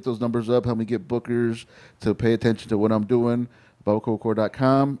 Help me get those numbers up. Help me get bookers to pay attention to what I'm doing.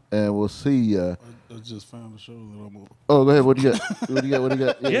 BabaCodeCore.com, and we'll see ya. I just found the show that I'm on. Oh, go ahead. What do you got? What do you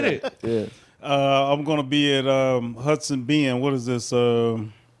got? Yeah. Get it. Yeah. I'm going to be at Hudson Bend. What is this?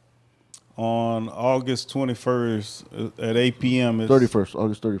 On August 21st at 8 p.m. It's 31st,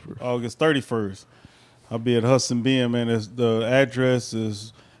 August 31st. August 31st. I'll be at Hudson Bend, man. The address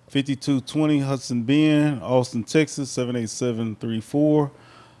is 5220 Hudson Bend, Austin, Texas, 78734.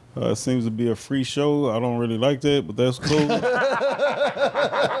 It seems to be a free show. I don't really like that, but that's cool.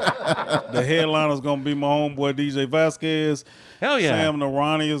 The headliner is going to be my homeboy DJ Vasquez. Hell yeah. Sam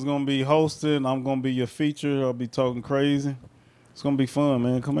Narani is going to be hosting. I'm going to be your feature. I'll be talking crazy. It's going to be fun,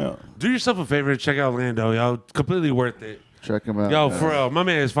 man. Come out. Do yourself a favor and check out Lando, yo. Completely worth it. Check him out. Yo, man. for real. My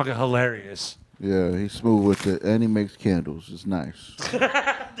man is fucking hilarious. Yeah, he's smooth with it, and he makes candles. It's nice.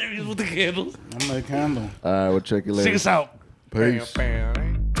 There he is with the candles. I make handle. All right, we'll check you later. Sing us out. Peace. Bam, bam.